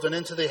world and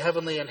into the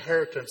heavenly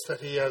inheritance that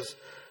he has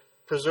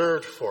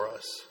preserved for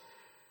us.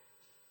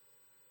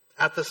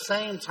 At the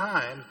same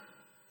time,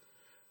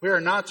 we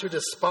are not to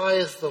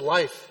despise the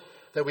life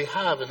that we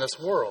have in this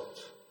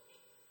world.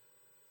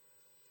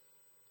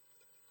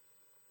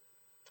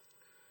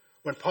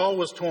 When Paul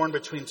was torn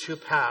between two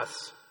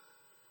paths,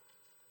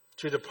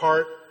 to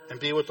depart and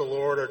be with the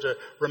Lord or to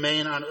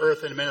remain on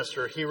earth and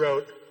minister, he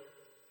wrote,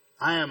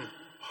 "I am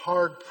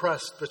hard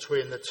pressed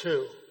between the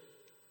two,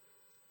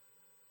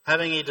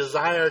 having a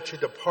desire to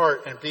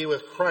depart and be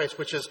with Christ,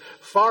 which is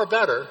far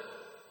better.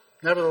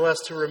 Nevertheless,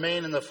 to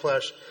remain in the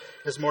flesh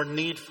is more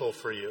needful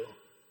for you."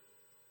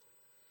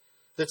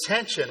 The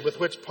tension with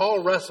which Paul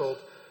wrestled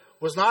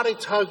was not a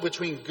tug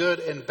between good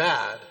and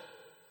bad.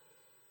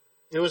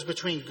 It was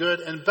between good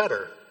and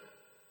better.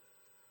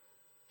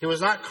 He was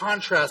not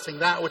contrasting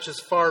that which is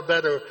far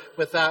better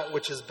with that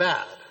which is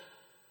bad.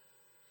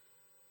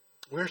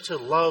 We're to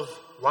love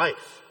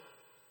life.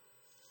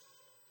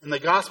 In the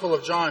Gospel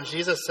of John,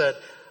 Jesus said,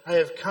 "I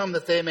have come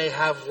that they may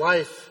have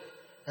life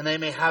and they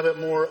may have it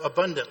more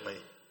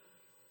abundantly."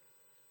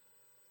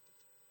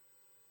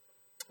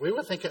 We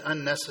would think it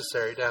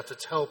unnecessary to have to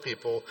tell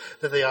people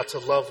that they ought to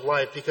love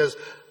life because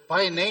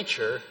by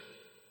nature,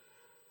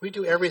 we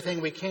do everything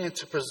we can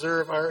to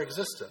preserve our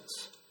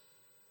existence.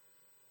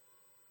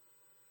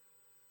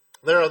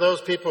 There are those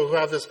people who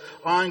have this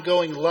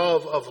ongoing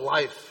love of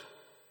life.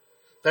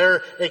 Their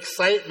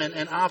excitement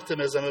and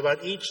optimism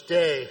about each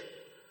day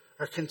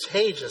are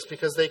contagious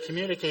because they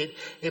communicate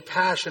a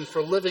passion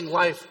for living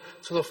life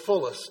to the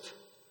fullest.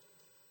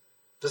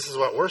 This is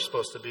what we're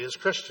supposed to be as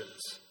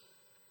Christians.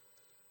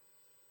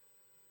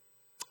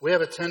 We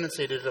have a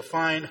tendency to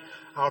define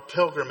our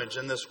pilgrimage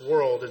in this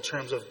world in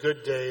terms of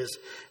good days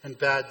and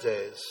bad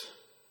days.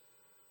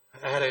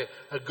 I had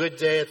a good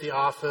day at the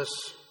office,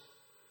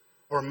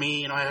 or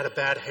me, I had a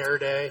bad hair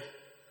day.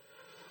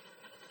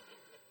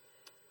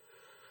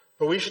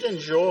 But we should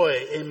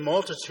enjoy a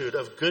multitude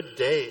of good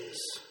days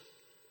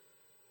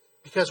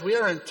because we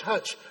are in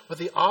touch with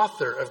the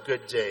author of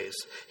good days.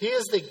 He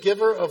is the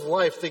giver of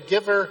life, the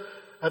giver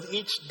of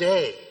each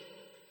day.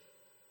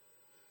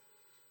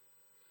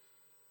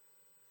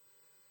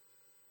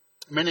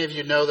 Many of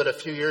you know that a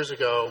few years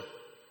ago,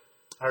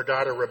 our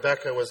daughter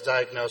Rebecca was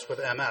diagnosed with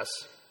MS.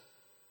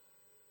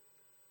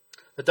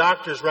 The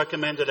doctors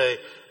recommended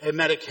a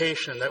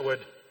medication that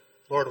would,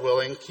 Lord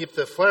willing, keep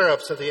the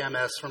flare-ups of the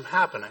MS from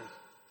happening.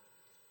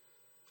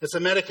 It's a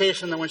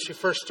medication that when she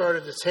first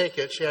started to take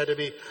it, she had to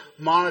be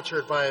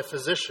monitored by a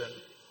physician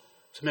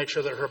to make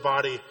sure that her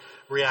body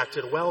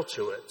reacted well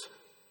to it.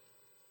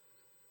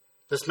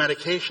 This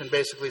medication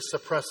basically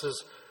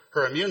suppresses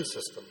her immune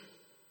system.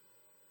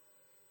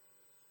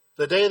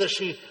 The day that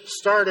she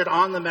started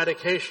on the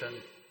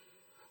medication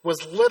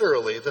was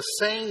literally the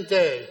same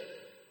day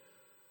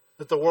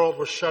that the world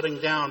was shutting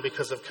down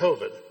because of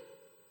COVID.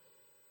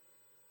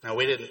 Now,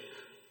 we didn't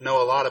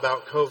know a lot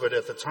about COVID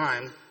at the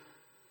time,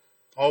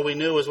 All we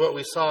knew was what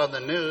we saw in the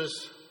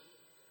news,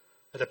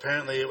 that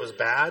apparently it was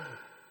bad.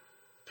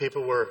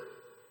 People were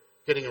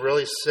getting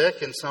really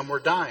sick and some were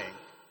dying.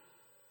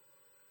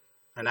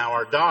 And now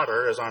our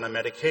daughter is on a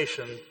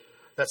medication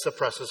that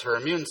suppresses her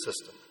immune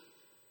system.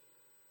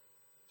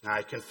 Now,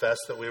 I confess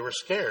that we were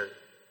scared.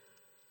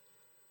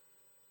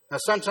 Now,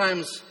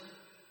 sometimes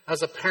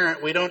as a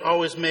parent, we don't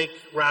always make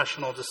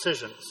rational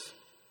decisions.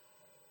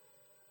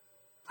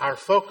 Our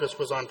focus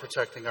was on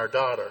protecting our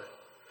daughter.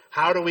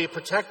 How do we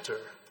protect her?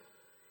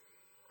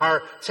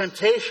 Our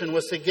temptation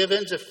was to give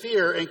in to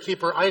fear and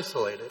keep her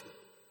isolated.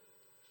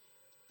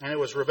 And it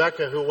was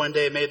Rebecca who one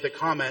day made the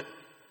comment,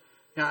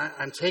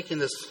 I'm taking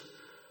this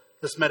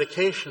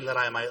medication that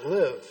I might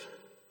live.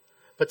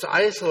 But to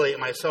isolate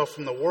myself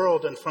from the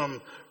world and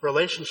from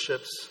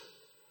relationships,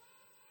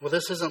 well,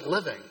 this isn't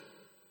living.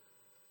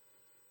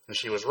 And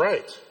she was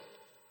right.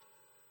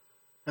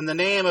 In the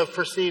name of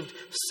perceived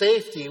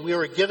safety, we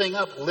were giving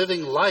up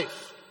living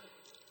life.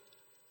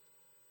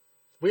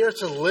 We are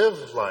to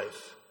live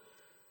life.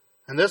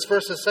 And this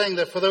verse is saying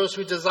that for those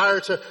who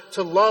desire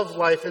to love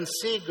life and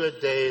see good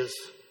days,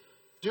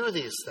 do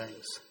these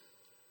things.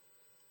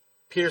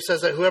 Peter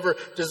says that whoever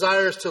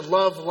desires to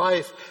love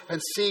life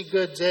and see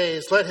good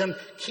days, let him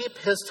keep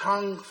his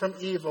tongue from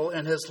evil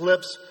and his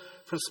lips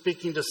from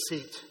speaking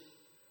deceit.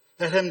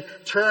 Let him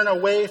turn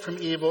away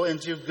from evil and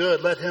do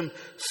good. Let him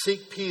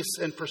seek peace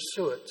and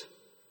pursue it.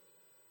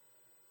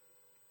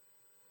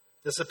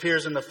 This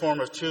appears in the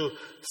form of two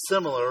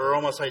similar or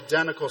almost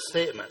identical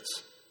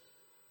statements.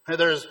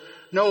 There's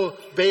no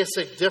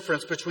basic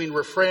difference between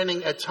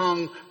refraining a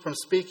tongue from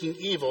speaking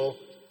evil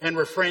and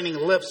refraining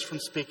lips from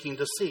speaking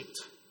deceit.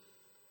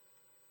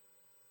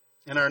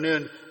 In our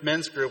new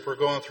men's group, we're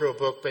going through a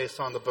book based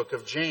on the book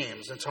of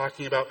James and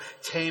talking about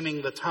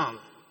taming the tongue.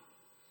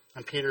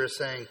 And Peter is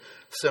saying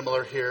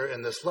similar here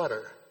in this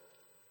letter.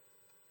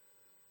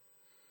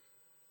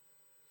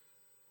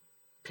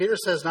 Peter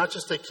says not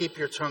just to keep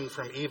your tongue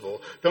from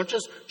evil. Don't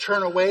just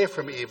turn away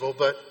from evil,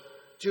 but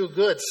do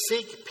good.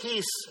 Seek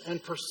peace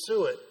and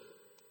pursue it.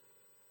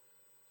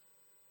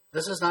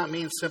 This does not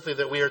mean simply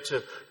that we are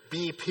to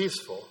be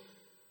peaceful.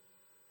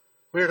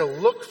 We are to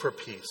look for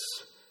peace.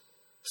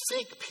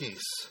 Seek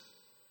peace.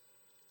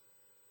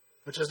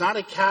 Which is not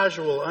a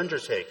casual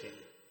undertaking.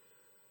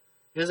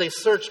 It is a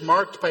search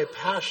marked by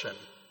passion.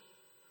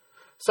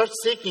 Such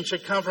seeking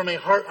should come from a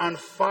heart on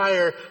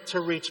fire to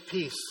reach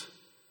peace.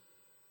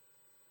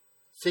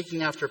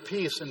 Seeking after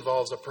peace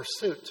involves a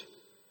pursuit.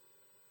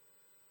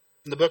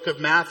 In the book of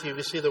Matthew,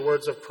 we see the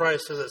words of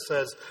Christ as it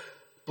says,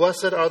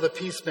 "Blessed are the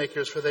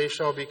peacemakers, for they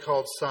shall be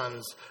called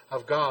sons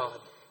of God."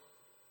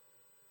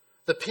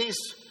 The peace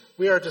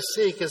we are to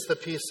seek is the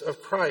peace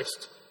of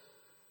Christ,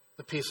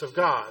 the peace of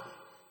God.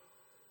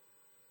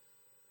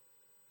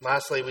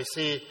 Lastly, we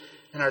see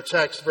in our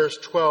text, verse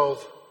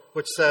 12,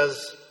 which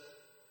says,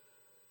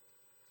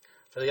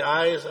 "For the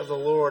eyes of the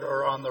Lord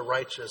are on the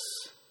righteous,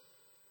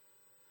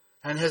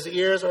 and his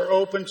ears are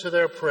open to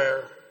their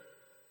prayer.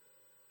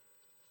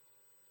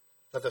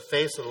 But the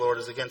face of the Lord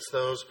is against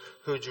those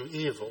who do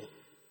evil."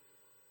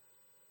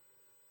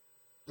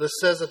 This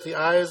says that the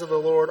eyes of the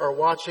Lord are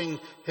watching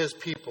his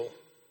people.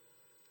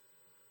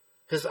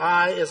 His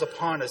eye is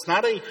upon us.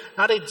 Not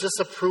a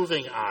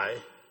disapproving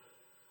eye,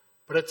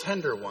 but a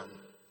tender one.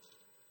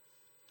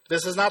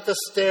 This is not the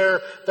stare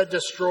that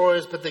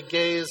destroys, but the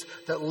gaze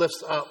that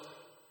lifts up.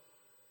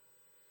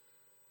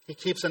 He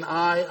keeps an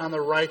eye on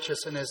the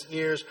righteous, and his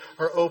ears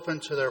are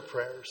open to their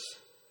prayers.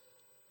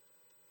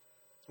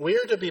 We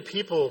are to be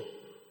people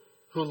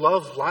who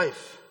love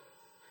life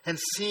and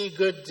see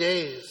good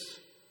days.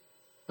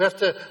 We have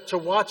to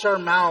watch our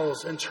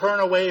mouths and turn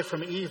away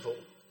from evil.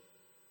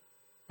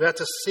 We have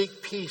to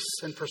seek peace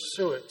and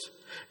pursue it,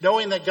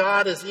 knowing that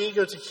God is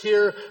eager to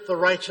hear the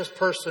righteous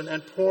person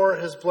and pour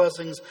his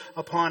blessings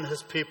upon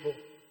his people.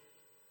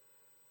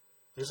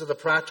 These are the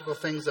practical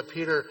things that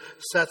Peter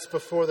sets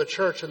before the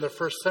church in the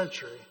first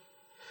century.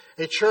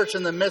 A church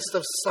in the midst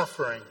of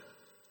suffering,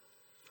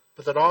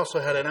 but that also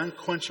had an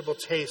unquenchable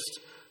taste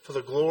for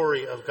the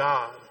glory of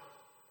God.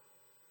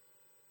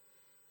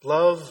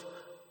 Love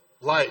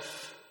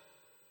life.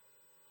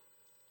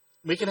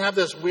 We can have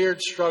this weird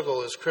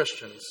struggle as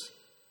Christians,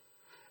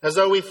 as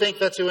though we think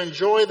that to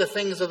enjoy the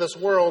things of this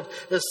world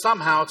is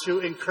somehow to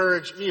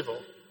encourage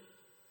evil.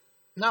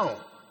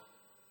 No.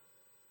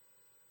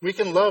 We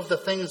can love the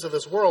things of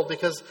this world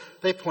because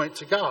they point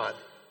to God.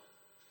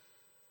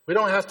 We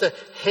don't have to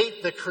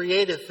hate the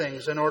created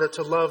things in order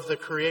to love the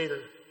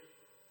Creator.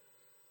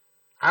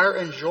 Our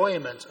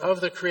enjoyment of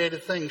the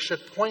created things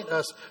should point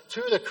us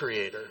to the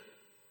Creator.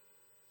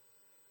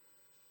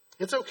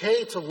 It's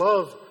okay to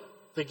love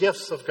the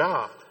gifts of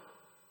God.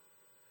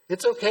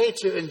 It's okay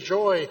to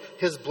enjoy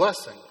his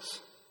blessings.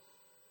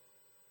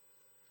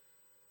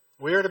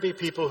 We are to be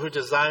people who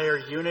desire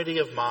unity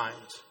of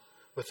mind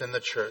within the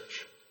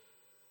church.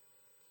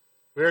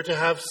 We are to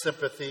have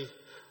sympathy,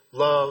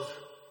 love,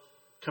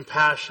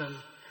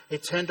 compassion, a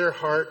tender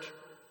heart.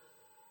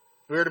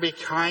 We are to be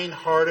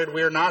kind-hearted.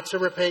 We are not to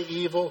repay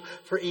evil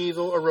for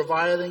evil or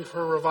reviling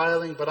for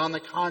reviling, but on the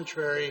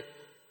contrary,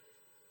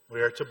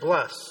 We are to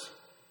bless.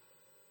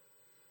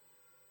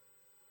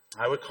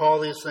 I would call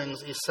these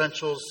things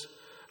essentials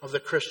of the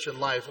Christian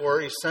life,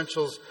 or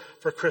essentials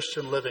for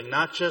Christian living.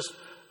 Not just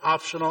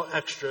optional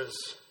extras,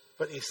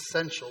 but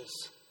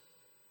essentials.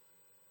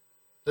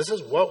 This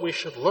is what we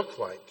should look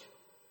like.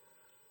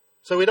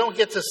 So we don't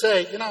get to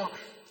say,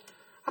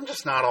 I'm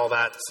just not all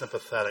that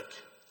sympathetic.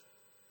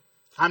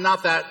 I'm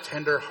not that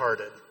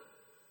tender-hearted.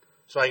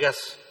 So I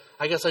guess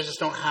I just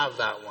don't have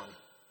that one.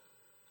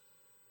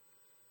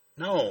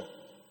 No.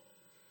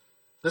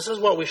 This is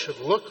what we should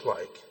look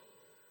like.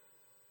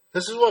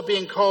 This is what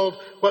being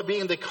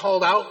the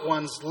called out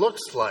ones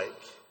looks like.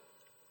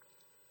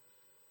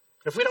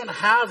 If we don't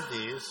have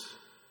these,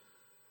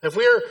 if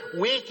we're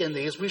weak in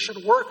these, we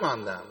should work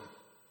on them.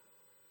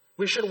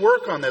 We should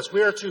work on this.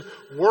 We are to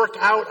work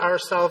out our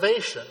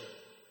salvation.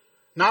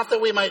 Not that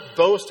we might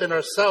boast in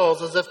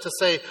ourselves as if to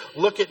say,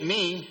 look at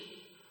me.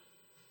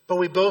 But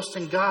we boast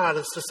in God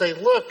as to say,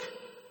 look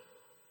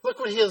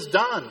what He has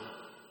done.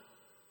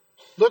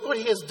 Look what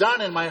He has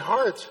done in my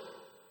heart.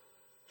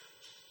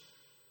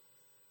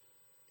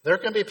 There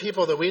can be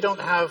people that we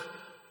don't have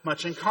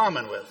much in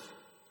common with.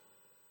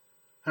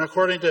 And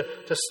according to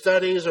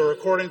studies or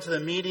according to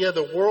the media,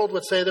 the world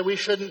would say that we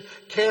shouldn't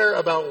care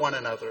about one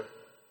another.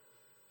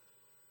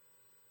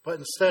 But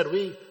instead,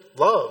 we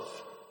love.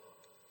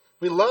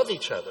 We love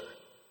each other.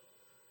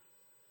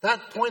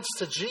 That points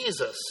to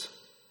Jesus.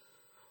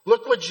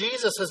 Look what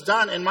Jesus has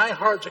done in my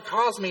heart to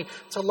cause me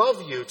to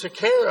love you, to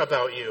care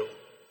about you,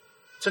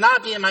 to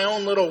not be in my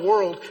own little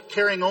world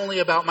caring only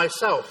about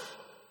myself.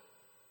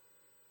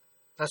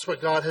 That's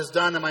what God has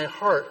done in my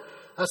heart.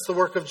 That's the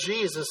work of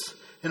Jesus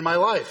in my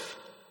life.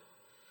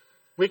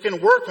 We can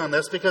work on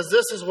this because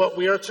this is what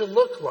we are to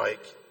look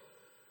like.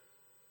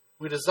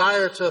 We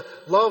desire to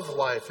love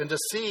life and to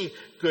see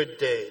good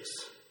days.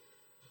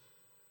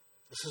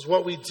 This is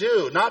what we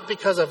do, not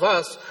because of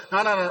us,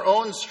 not on our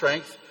own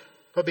strength,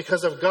 but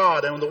because of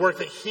God and the work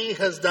that He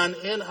has done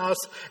in us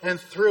and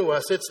through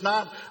us. It's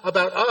not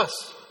about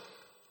us.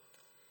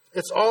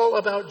 It's all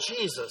about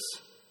Jesus.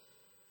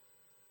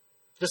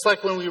 Just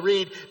like when we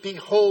read, be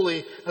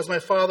holy as my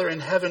Father in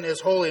heaven is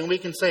holy. And we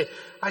can say,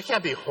 I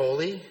can't be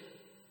holy.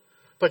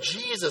 But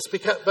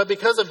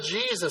because of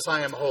Jesus,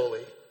 I am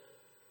holy.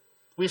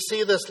 We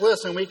see this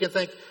list and we can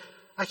think,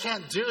 I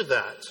can't do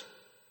that.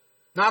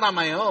 Not on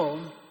my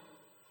own,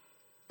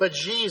 but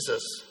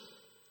Jesus.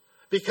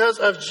 Because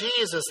of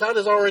Jesus, that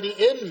is already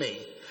in me.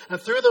 And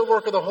through the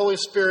work of the Holy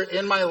Spirit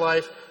in my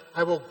life,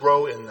 I will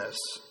grow in this.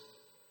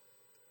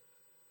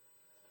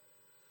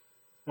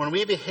 When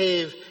we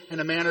behave in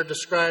a manner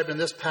described in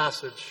this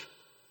passage,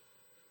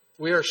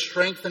 we are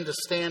strengthened to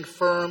stand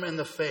firm in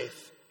the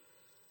faith.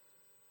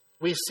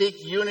 We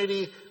seek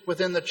unity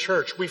within the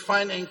church. We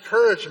find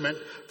encouragement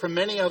from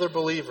many other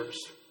believers.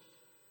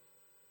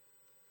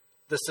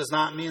 This does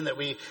not mean that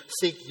we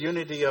seek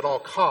unity at all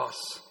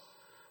costs,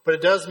 but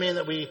it does mean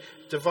that we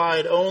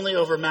divide only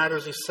over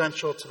matters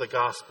essential to the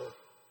gospel.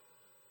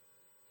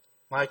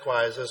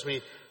 Likewise, as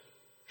we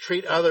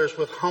treat others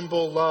with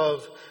humble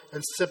love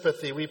and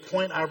sympathy, we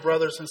point our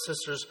brothers and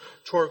sisters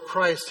toward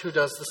Christ, who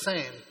does the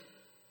same.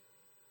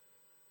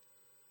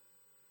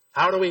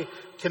 How do we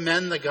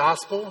commend the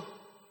gospel?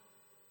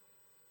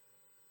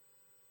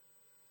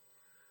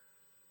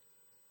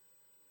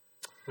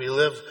 We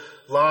live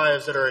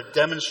lives that are a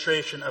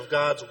demonstration of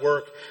God's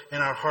work in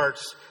our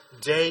hearts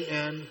day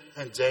in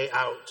and day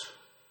out.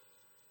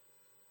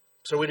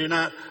 So we do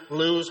not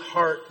lose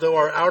heart. Though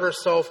our outer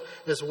self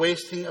is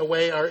wasting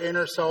away, our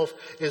inner self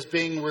is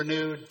being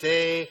renewed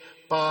day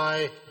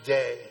by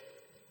day.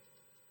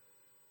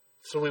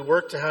 So we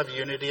work to have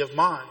unity of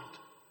mind,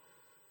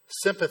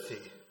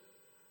 sympathy,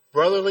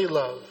 brotherly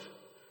love,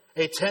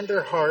 a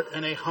tender heart,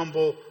 and a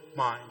humble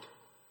mind.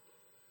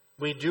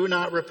 We do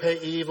not repay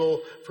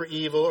evil for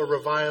evil or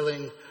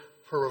reviling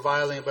for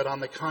reviling, but on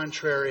the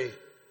contrary,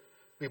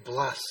 we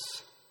bless.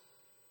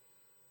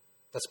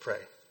 Let's pray.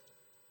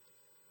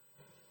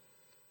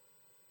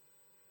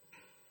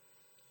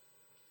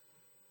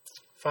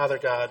 Father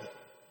God,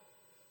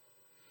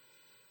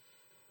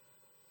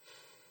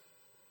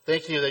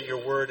 thank you that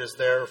your word is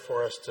there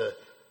for us to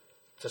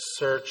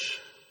search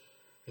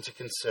and to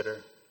consider,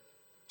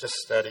 to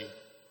study.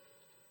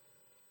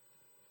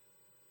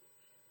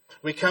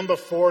 We come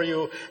before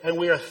you and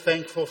we are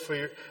thankful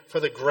for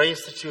the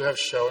grace that you have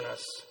shown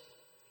us.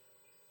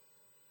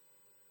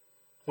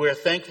 We are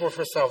thankful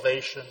for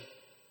salvation.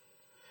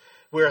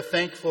 We are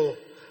thankful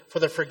for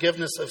the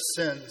forgiveness of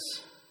sins.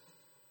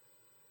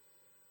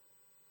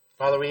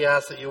 Father, we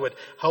ask that you would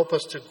help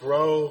us to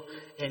grow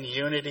in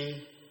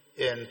unity,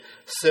 in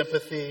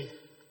sympathy,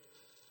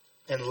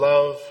 in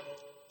love,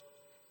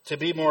 to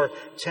be more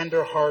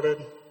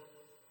tender-hearted,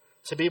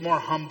 to be more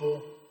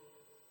humble,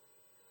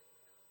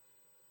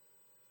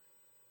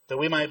 that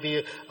we might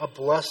be a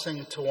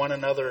blessing to one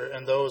another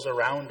and those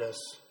around us.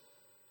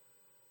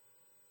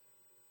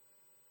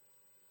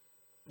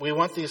 We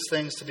want these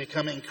things to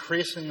become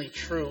increasingly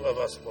true of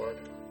us, Lord.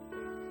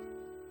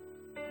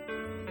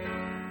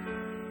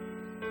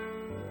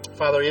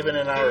 Father, even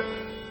in our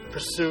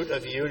pursuit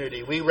of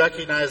unity. We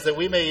recognize that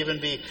we may even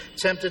be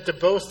tempted to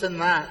boast in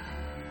that.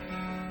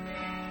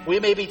 We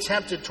may be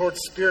tempted towards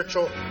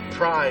spiritual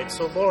pride.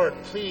 So, Lord,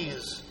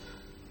 please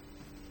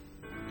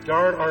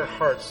guard our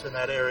hearts in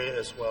that area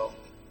as well.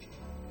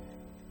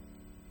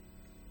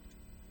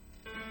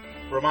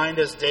 Remind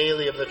us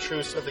daily of the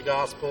truths of the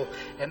gospel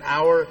and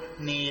our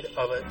need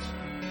of it.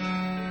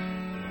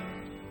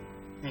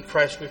 In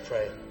Christ we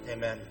pray.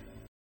 Amen.